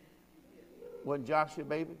wasn't he? Wasn't Joshua a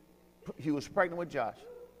baby? He was pregnant with Josh.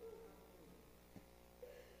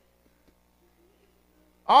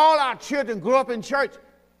 All our children grew up in church.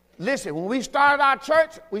 Listen, when we started our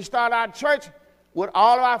church with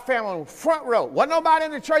all of our family on the front row. Wasn't nobody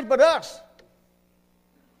in the church but us.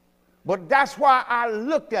 But that's why I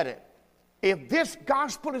looked at it. If this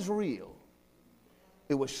gospel is real,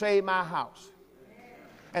 it will save my house.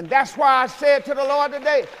 And that's why I said to the Lord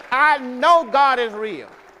today, I know God is real.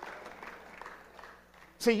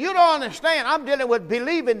 See, you don't understand. I'm dealing with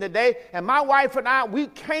believing today, and my wife and I, we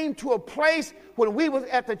came to a place when we was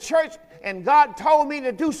at the church, and God told me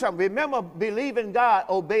to do something. Remember, believing God,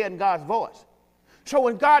 obeying God's voice. So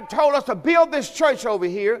when God told us to build this church over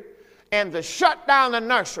here and to shut down the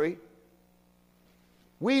nursery,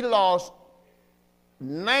 we lost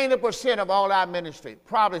 90% of all our ministry,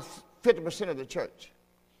 probably 50% of the church.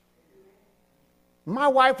 My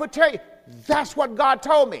wife would tell you, that's what God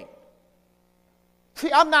told me. See,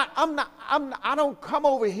 I don't come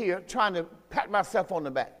over here trying to pat myself on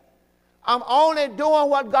the back. I'm only doing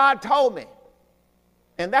what God told me.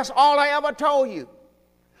 And that's all I ever told you.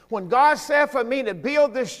 When God said for me to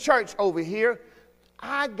build this church over here,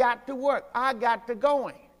 I got to work. I got to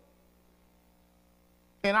going.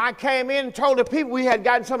 And I came in and told the people we had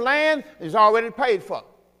gotten some land. It's already paid for.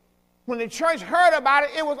 When the church heard about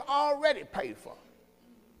it, it was already paid for.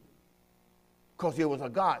 Because it was a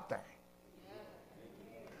God thing.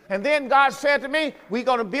 And then God said to me, we're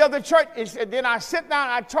going to build the church. And then I sit down,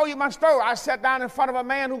 I told you my story. I sat down in front of a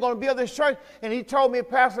man who's going to build this church, and he told me,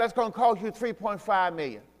 Pastor, that's going to cost you $3.5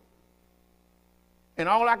 million. And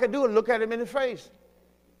all I could do was look at him in the face.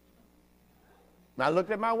 And I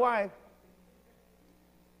looked at my wife,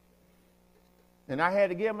 and I had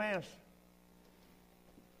to give him an answer.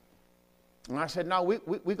 And I said, no,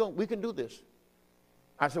 we can do this.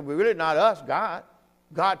 I said, we're really not us, God.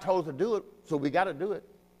 God told us to do it, so we got to do it.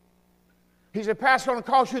 He said, Pastor, it's going to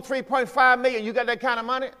cost you $3.5 million. You got that kind of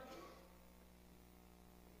money?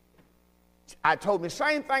 I told him the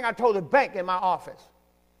same thing I told the bank in my office.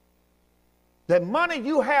 The money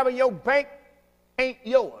you have in your bank ain't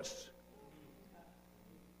yours.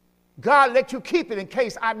 God let you keep it in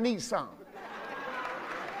case I need some.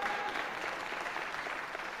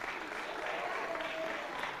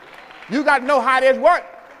 You got to know how this works.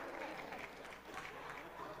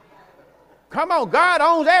 Come on, God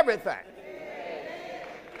owns everything.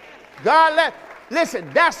 Listen,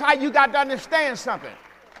 that's how you got to understand something.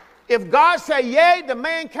 If God say yay, the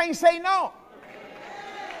man can't say no.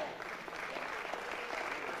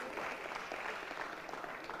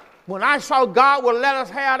 When I saw God would let us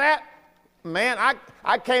have that, man,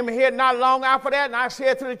 I came in here not long after that, and I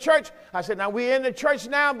said to the church, I said, now we're in the church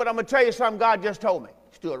now, but I'm going to tell you something God just told me.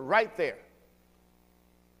 Stood right there.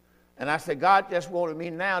 And I said, God just wanted me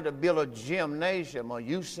now to build a gymnasium or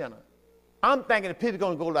youth center. I'm thinking the people are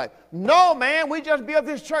going to go like, no, man, we just built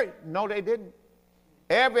this church. No, they didn't.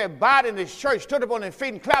 Everybody in this church stood up on their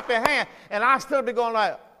feet and clapped their hands, and I stood there going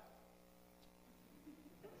like,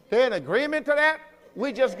 they're in agreement to that?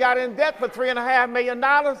 We just got in debt for $3.5 million.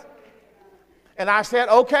 And I said,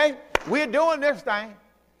 okay, we're doing this thing.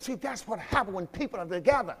 See, that's what happens when people are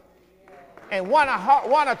together. And one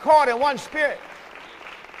accord and one spirit.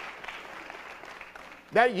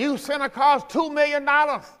 That youth center cost $2 million.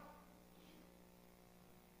 And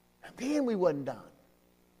then we wasn't done.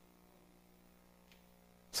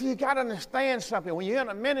 See, you got to understand something. When you're in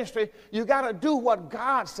a ministry, you got to do what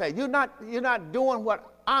God says. You're not doing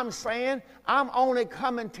what I'm saying. I'm only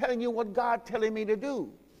coming telling you what God telling me to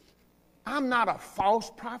do. I'm not a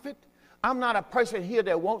false prophet. I'm not a person here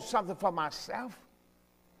that wants something for myself.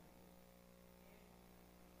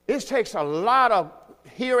 It takes a lot of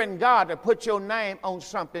hearing God to put your name on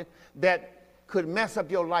something that could mess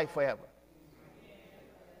up your life forever.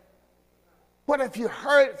 But if you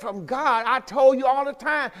heard from God, I told you all the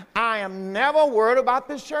time, I am never worried about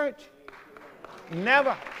this church.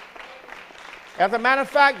 Never. As a matter of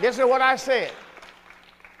fact, this is what I said.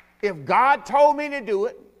 If God told me to do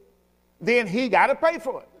it, then he got to pay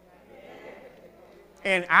for it.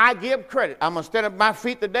 And I give credit. I'm going to stand up my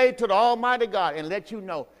feet today to the Almighty God and let you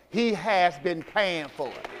know he has been paying for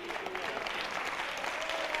it.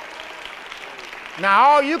 Now,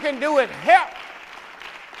 all you can do is help.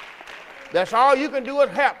 That's all you can do is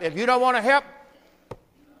help. If you don't want to help,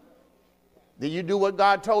 then you do what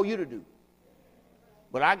God told you to do.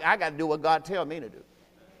 But I got to do what God tells me to do.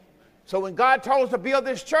 So when God told us to build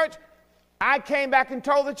this church, I came back and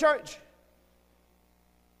told the church.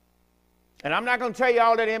 And I'm not going to tell you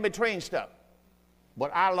all that in-between stuff.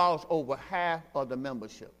 But I lost over half of the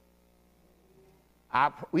membership.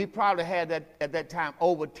 We probably had at that time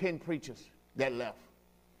over 10 preachers that left.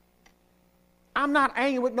 I'm not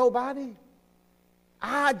angry with nobody.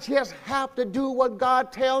 I just have to do what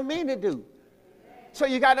God tells me to do. So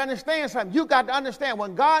you got to understand something. You got to understand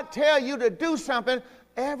when God tells you to do something,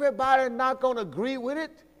 everybody's not going to agree with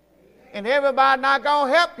it. And everybody's not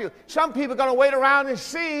going to help you. Some people are going to wait around and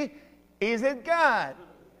see, is it God?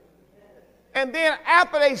 And then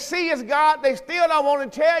after they see it's God, they still don't want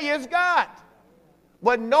to tell you it's God.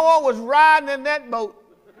 But Noah was riding in that boat.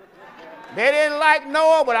 They didn't like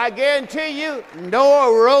Noah, but I guarantee you,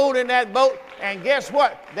 Noah rode in that boat. And guess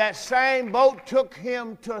what? That same boat took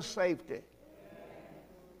him to safety.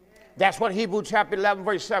 That's what Hebrews chapter 11,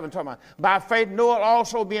 verse 7 talking about. By faith, Noah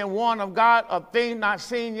also being warned of God of things not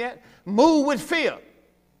seen yet, moved with fear.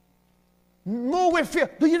 Moved with fear.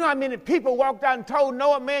 Do you know how many people walked out and told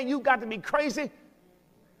Noah, man, you got to be crazy?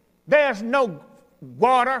 There's no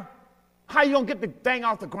water. How you going to get the thing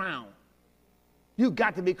off the ground? You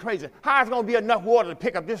got to be crazy. How's going to be enough water to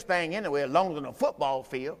pick up this thing anyway, as long as it's a football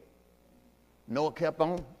field? Noah kept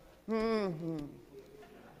on.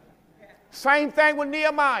 Same thing with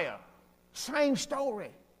Nehemiah. Same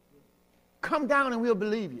story. Come down and we'll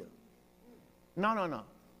believe you. No.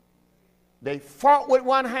 They fought with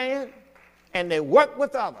one hand and they worked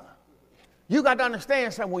with the other. You got to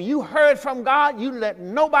understand something. When you heard from God, you let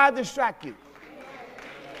nobody distract you.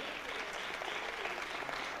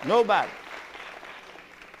 Nobody.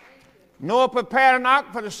 Noah prepared an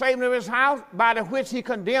ark for the saving of his house, by the which he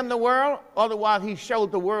condemned the world. Otherwise, he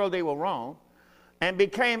showed the world they were wrong, and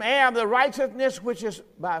became heir of the righteousness which is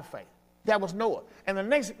by faith. That was Noah. And the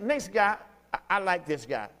next guy, I like this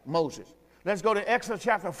guy, Moses. Let's go to Exodus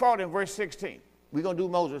chapter 40 and verse 16. We're going to do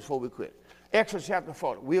Moses before we quit. Exodus chapter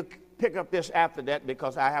 40. We'll pick up this after that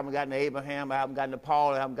because I haven't gotten to Abraham, I haven't gotten to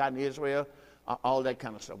Paul, I haven't gotten to Israel, all that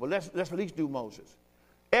kind of stuff. But let's at least do Moses.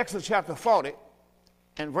 Exodus chapter 40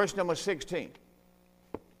 and verse number 16.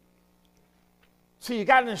 See, you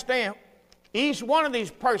got to understand, each one of these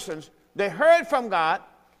persons, they heard from God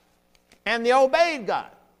and they obeyed God.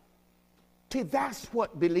 See, that's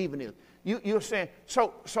what believing is. You're saying,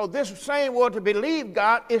 so this same word to believe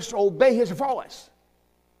God is to obey his voice.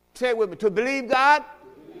 Say it with me. To believe God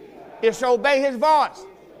is to obey his voice.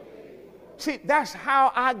 See, that's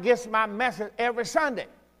how I get my message every Sunday.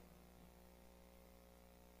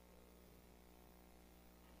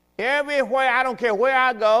 Everywhere, I don't care where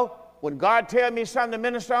I go, when God tells me something to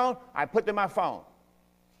minister on, I put it in my phone.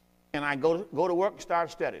 And I go to work and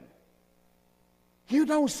start studying. You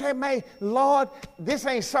don't say, man, Lord, this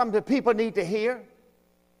ain't something that people need to hear.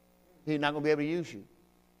 He's not going to be able to use you.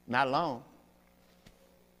 Not long.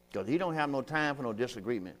 Because he don't have no time for no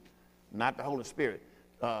disagreement. Not the Holy Spirit.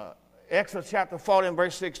 Exodus chapter 40 and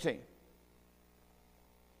verse 16.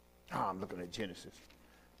 Oh, I'm looking at Genesis.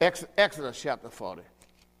 Exodus chapter 40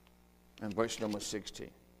 and verse number 16.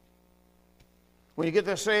 When you get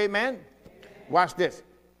there, say amen. Watch this.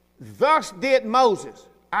 Thus did Moses.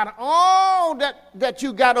 Out of all that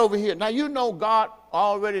you got over here. Now, you know God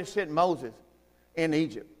already sent Moses in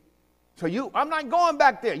Egypt. So I'm not going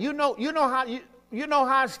back there. You know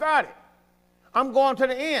how it started. I'm going to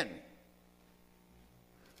the end.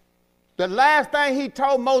 The last thing he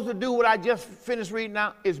told Moses to do, what I just finished reading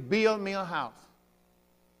now, is build me a house.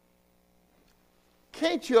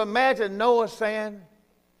 Can't you imagine Noah saying,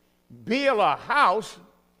 build a house?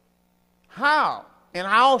 How? And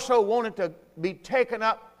I also wanted to be taken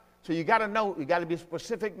up, so you got to know, you got to be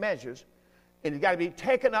specific measures, and you got to be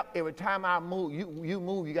taken up every time I move. You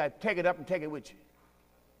move, you got to take it up and take it with you.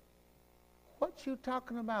 What you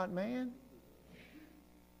talking about, man?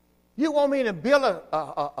 You want me to build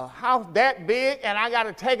a house that big and I got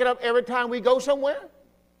to take it up every time we go somewhere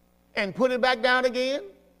and put it back down again?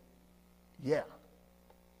 Yeah.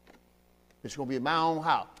 It's going to be my own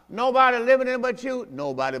house. Nobody living in it but you,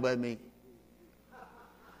 nobody but me.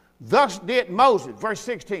 Thus did Moses, verse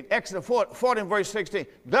 16, Exodus 40 and verse 16.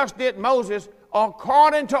 Thus did Moses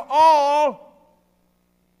according to all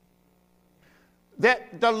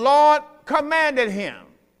that the Lord commanded him.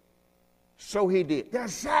 So he did. The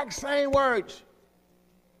exact same words.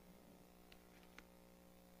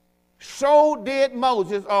 So did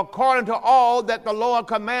Moses according to all that the Lord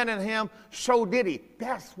commanded him, so did he.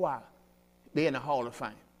 That's why they're in the Hall of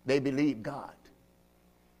Fame. They believe God.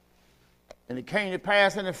 And it came to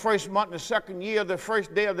pass in the first month, the second year, the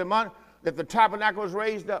first day of the month, that the tabernacle was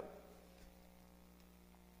raised up.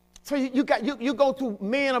 So you go through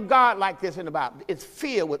men of God like this in the Bible. It's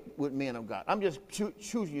filled with men of God. I'm just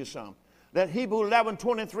choosing you some. That Hebrew 11,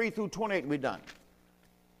 23 through 28, we're done.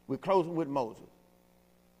 We're closing with Moses.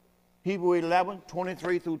 Hebrew 11,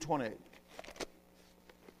 23 through 28.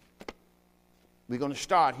 We're going to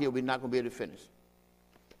start here. We're not going to be able to finish.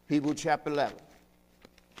 Hebrew chapter 11.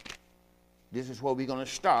 This is where we're going to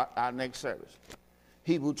start our next service.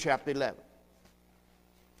 Hebrew chapter 11.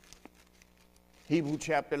 Hebrew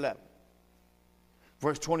chapter 11.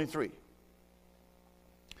 Verse 23.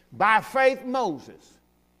 By faith Moses,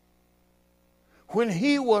 when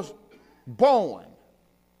he was born,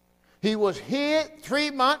 he was hid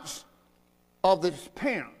 3 months of his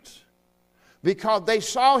parents because they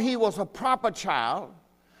saw he was a proper child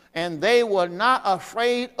and they were not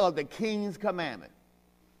afraid of the king's commandment.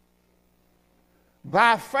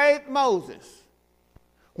 By faith Moses,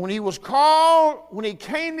 when he was called, when he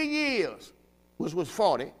came to years, which was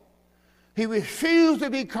 40, he refused to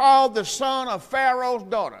be called the son of Pharaoh's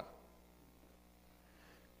daughter,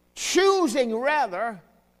 choosing rather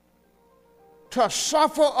to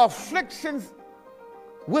suffer afflictions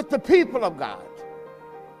with the people of God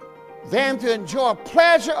than to enjoy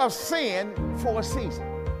pleasure of sin for a season.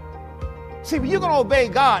 See, when you're going to obey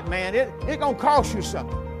God, man, it's going to cost you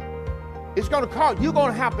something. It's going to cost. You're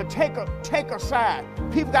going to have to take a side.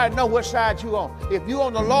 People got to know what side you're on. If you're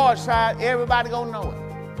on the Lord's side, everybody going to know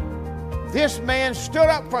it. This man stood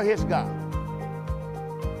up for his God.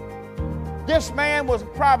 This man was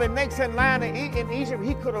probably next in line in Egypt.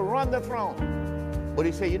 He could have run the throne. But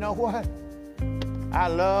he said, you know what? I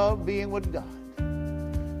love being with God.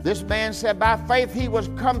 This man said by faith he was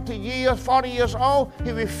come to years, 40 years old.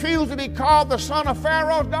 He refused to be called the son of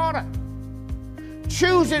Pharaoh's daughter,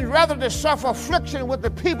 choosing rather to suffer affliction with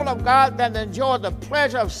the people of God than to enjoy the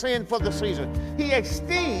pleasure of sin for the season. He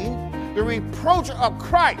esteemed the reproach of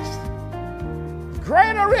Christ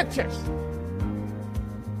greater riches.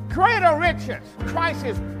 Greater riches. Christ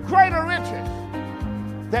is greater riches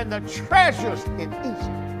than the treasures in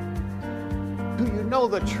Egypt. Do you know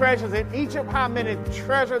the treasures in Egypt? How many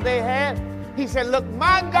treasures they had? He said, look,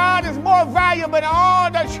 my God is more valuable than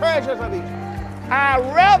all the treasures of Egypt. I'd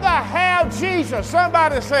rather have Jesus.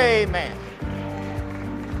 Somebody say amen.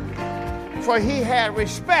 For he had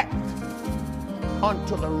respect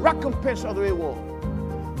unto the recompense of the reward.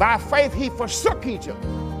 By faith he forsook Egypt,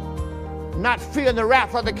 not fearing the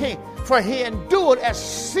wrath of the king. For he endured as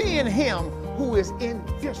seeing him who is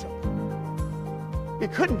invisible. He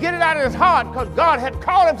couldn't get it out of his heart because God had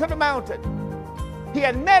called him to the mountain. He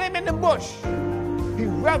had met him in the bush. He'd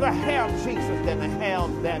rather have Jesus than to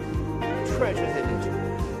have that treasure in Egypt.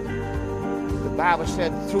 The Bible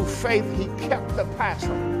said through faith he kept the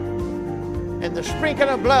Passover and the sprinkling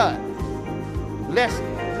of blood, lest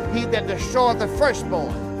he that destroyed the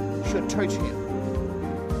firstborn should touch him.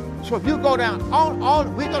 So if you go down,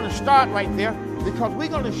 we're going to start right there because we're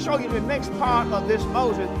going to show you the next part of this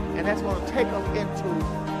Moses, and that's going to take us into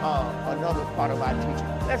another part of our teaching.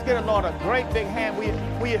 Let's give the Lord a great big hand.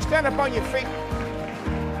 Will you stand up on your feet?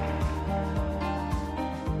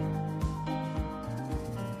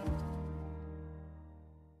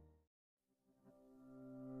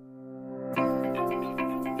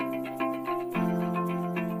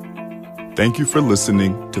 Thank you for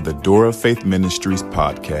listening to the Door of Faith Ministries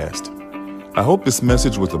podcast. I hope this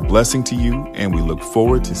message was a blessing to you, and we look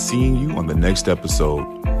forward to seeing you on the next episode.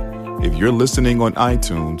 If you're listening on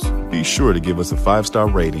iTunes, be sure to give us a 5-star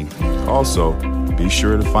rating. Also, be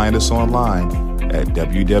sure to find us online at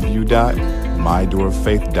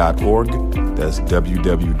www.mydooroffaith.org. That's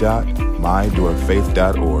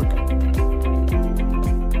www.mydooroffaith.org.